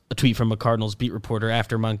tweet from a Cardinals beat reporter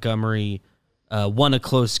after Montgomery won a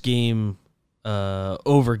close game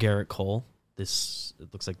over Garrett Cole. It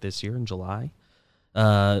looks like this year in July.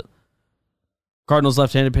 Cardinals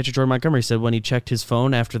left-handed pitcher Jordan Montgomery said when he checked his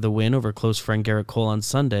phone after the win over close friend Garrett Cole on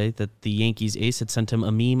Sunday that the Yankees ace had sent him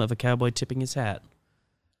a meme of a cowboy tipping his hat.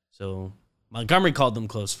 So Montgomery called them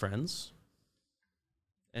close friends,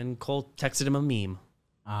 and Cole texted him a meme.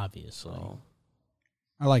 Obviously. So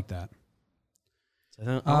I like that. I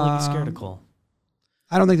don't like be scared of Cole.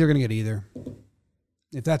 I don't think they're going to get either.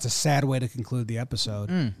 If that's a sad way to conclude the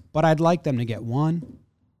episode. But I'd like them to get one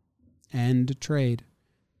and trade.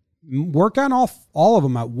 Work on all of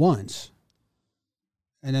them at once.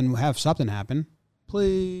 And then have something happen.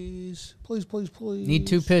 Please. Please, please, please. Need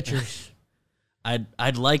 2 pitchers.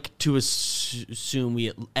 I'd like to assume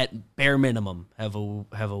we at bare minimum have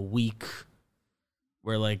a week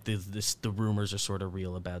where like the rumors are sort of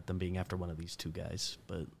real about them being after one of these 2 guys,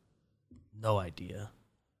 but no idea.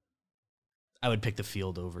 I would pick the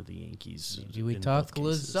field over the Yankees. Maybe we in talk both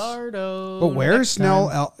cases. Luzardo. But where is next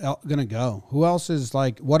Snell time. going to go? Who else is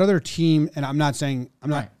like, what other team? And I'm not trying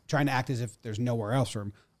to act as if there's nowhere else for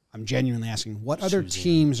him. I'm genuinely asking, what other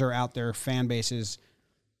teams are out there, fan bases,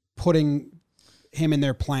 putting him in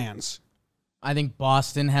their plans? I think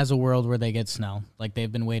Boston has a world where they get Snell. Like,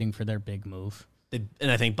 they've been waiting for their big move.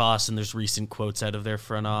 And I think Boston, there's recent quotes out of their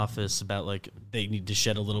front office about like they need to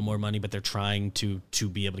shed a little more money, but they're trying to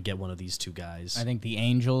be able to get one of these 2 guys. I think the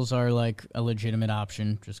Angels are like a legitimate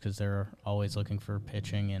option just because they're always looking for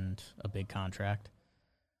pitching and a big contract.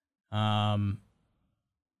 No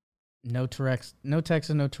Texas, no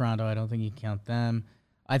Toronto. I don't think you can count them.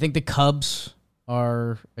 I think the Cubs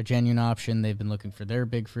are a genuine option. They've been looking for their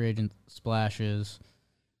big free agent splashes.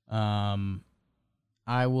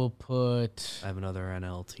 I will put I have another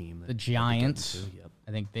NL team. the Giants. Yep.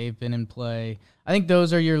 I think they've been in play. I think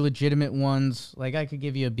those are your legitimate ones. Like, I could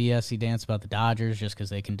give you a BSy dance about the Dodgers just because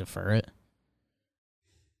they can defer it.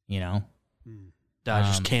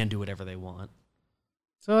 Dodgers can do whatever they want.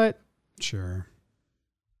 So Sure.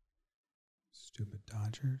 Stupid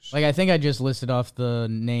Dodgers. like, I think I just listed off the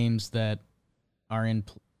names that are in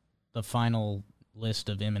the final list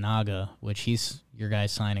of Imanaga, which your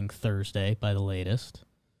guy's signing Thursday by the latest.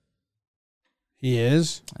 He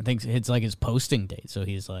is. I think it's like his posting date, so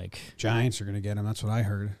he's like Giants are going to get him. That's what I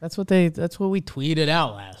heard. that's what we tweeted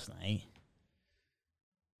out last night.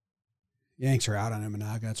 Yanks are out on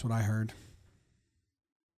Imanaga. That's what I heard.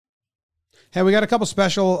 Hey, we got a couple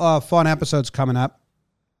special fun episodes coming up.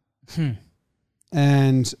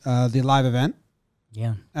 And the live event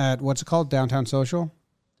Yeah. at, what's it called? Downtown Social?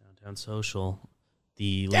 Downtown Social.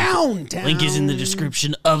 The Downtown. link is in the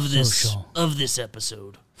description of Social. this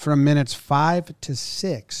episode. From minutes 5 to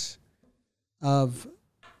 6 of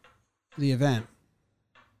the event,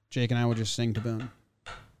 Jake and I will just sing to Boone.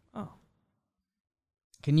 Oh.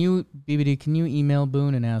 Can you, BBD, can you email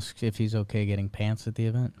Boone and ask if he's okay getting pants at the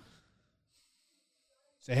event?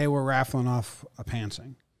 Say, hey, we're raffling off a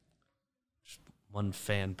pantsing. One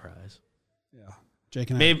fan prize. Yeah. Jake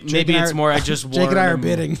and I. Maybe, Jake and I it's are- more I just warn Jake and I are him.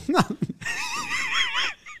 bidding.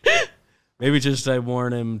 Maybe just I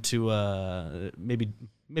warn him to maybe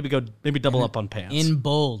double up on pants. In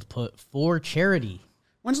bold, put for charity.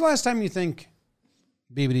 When's the last time you think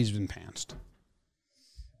BBD's been pantsed?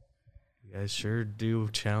 You guys sure do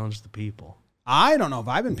challenge the people. I don't know if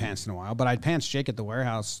I've been pantsed in a while, but I pantsed Jake at the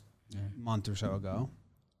warehouse a month or so ago.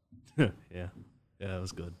 Yeah, that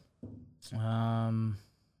was good. Um,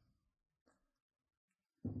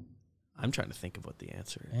 I'm trying to think of what the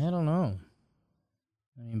answer is. I don't know.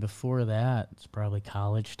 I mean, before that, it's probably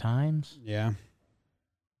college times. Yeah.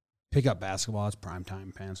 Pick up basketball. It's prime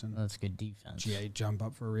time pantsing. That's good defense. GA jump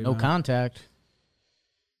up for a No rebound. contact.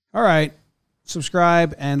 All right.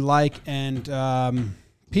 Subscribe and like and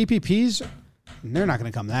PPPs. They're not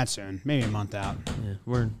going to come that soon. Maybe a month out. Yeah,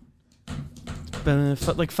 we're been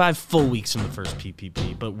like 5 full weeks from the first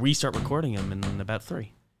PPP, but we start recording them in about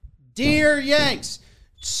 3. Dear Yanks,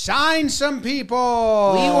 sign some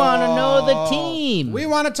people. We want to know the team. We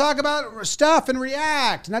want to talk about stuff and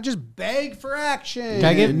react, not just beg for action. Can I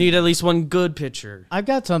We get- need at least one good pitcher. I've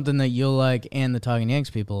got something that you'll like and the Talking Yanks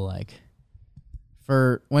people like.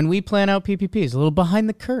 For when we plan out PPPs, a little behind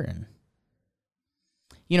the curtain.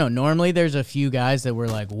 You know, normally there's a few guys that we're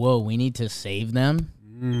like, whoa, we need to save them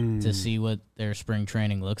to see what their spring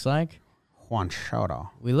training looks like. Juan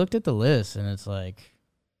Soto. We looked at the list, and it's like,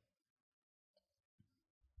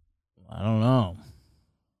 I don't know.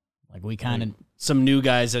 Like, we kind of... Some new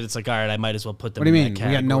guys that it's like, all right, I might as well put them What do you in mean? that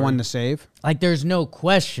We got no category. one to save? Like, there's no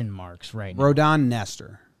question marks right now. Rodon,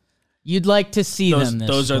 Nestor. You'd like to see them this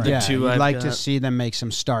those are spring. the Yeah, two you'd I've like to got. see them make some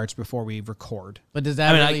starts before we record. But does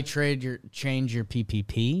that I mean, really change your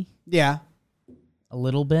PPP Yeah. a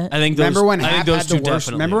little bit? I think those, Remember when I think Hap those had two the worst?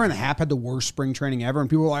 definitely Remember when are. Hap had the worst spring training ever, and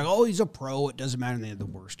people were like, "Oh, he's a pro. It doesn't matter." And they had the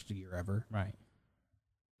worst year ever. Right.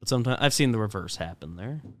 But sometimes I've seen the reverse happen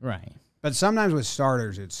there. Right. But sometimes with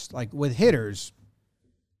starters, it's like with hitters,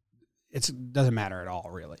 it doesn't matter at all,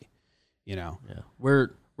 really. You know. Yeah, we're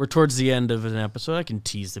towards the end of an episode. I can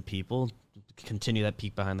tease the people, continue that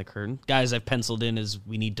peek behind the curtain. Guys, I've penciled in as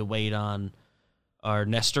we need to wait on our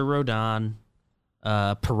Nestor Rodon,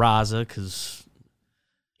 Peraza because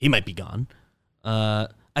he might be gone. I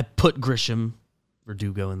put Grisham,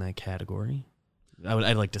 Verdugo in that category.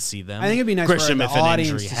 I'd like to see them. I think it'd be nice Grisham for the if an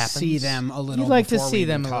audience injury to happens. see them a little. You'd like to before see we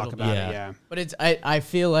them even a talk little about bit. it. Yeah. But it's I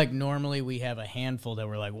feel like normally we have a handful that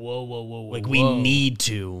we're like, whoa. Like we need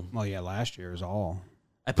to. Well, yeah. Last year is all.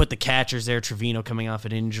 I put the catchers there. Trevino coming off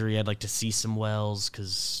an injury. I'd like to see some Wells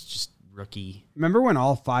because just rookie. Remember when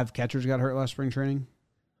all 5 catchers got hurt last spring training?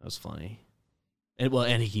 That was funny.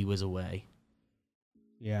 And he was away.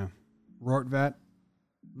 Yeah. Rortvet.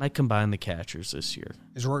 Might combine the catchers this year.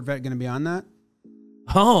 Is Rortvet going to be on that?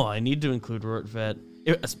 Oh, I need to include Rortvet.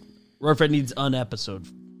 Rortvet needs an episode,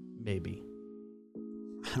 maybe.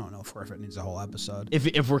 I don't know if Rortvet needs a whole episode.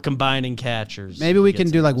 If we're combining catchers, Maybe we he can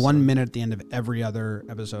gets do an like episode. 1 minute at the end of every other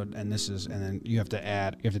episode, and then you have to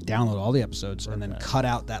download all the episodes, and then cut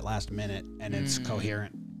out that last minute, and it's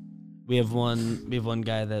coherent. We have one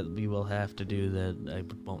guy that we will have to do that I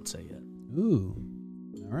won't say yet. Ooh,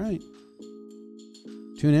 all right.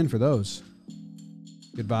 Tune in for those.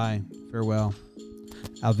 Goodbye, farewell.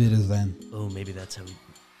 Auf Wiedersehen. Oh, maybe that's how.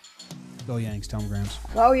 Go Yanks, Tom Grams.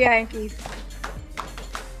 Go Yankees.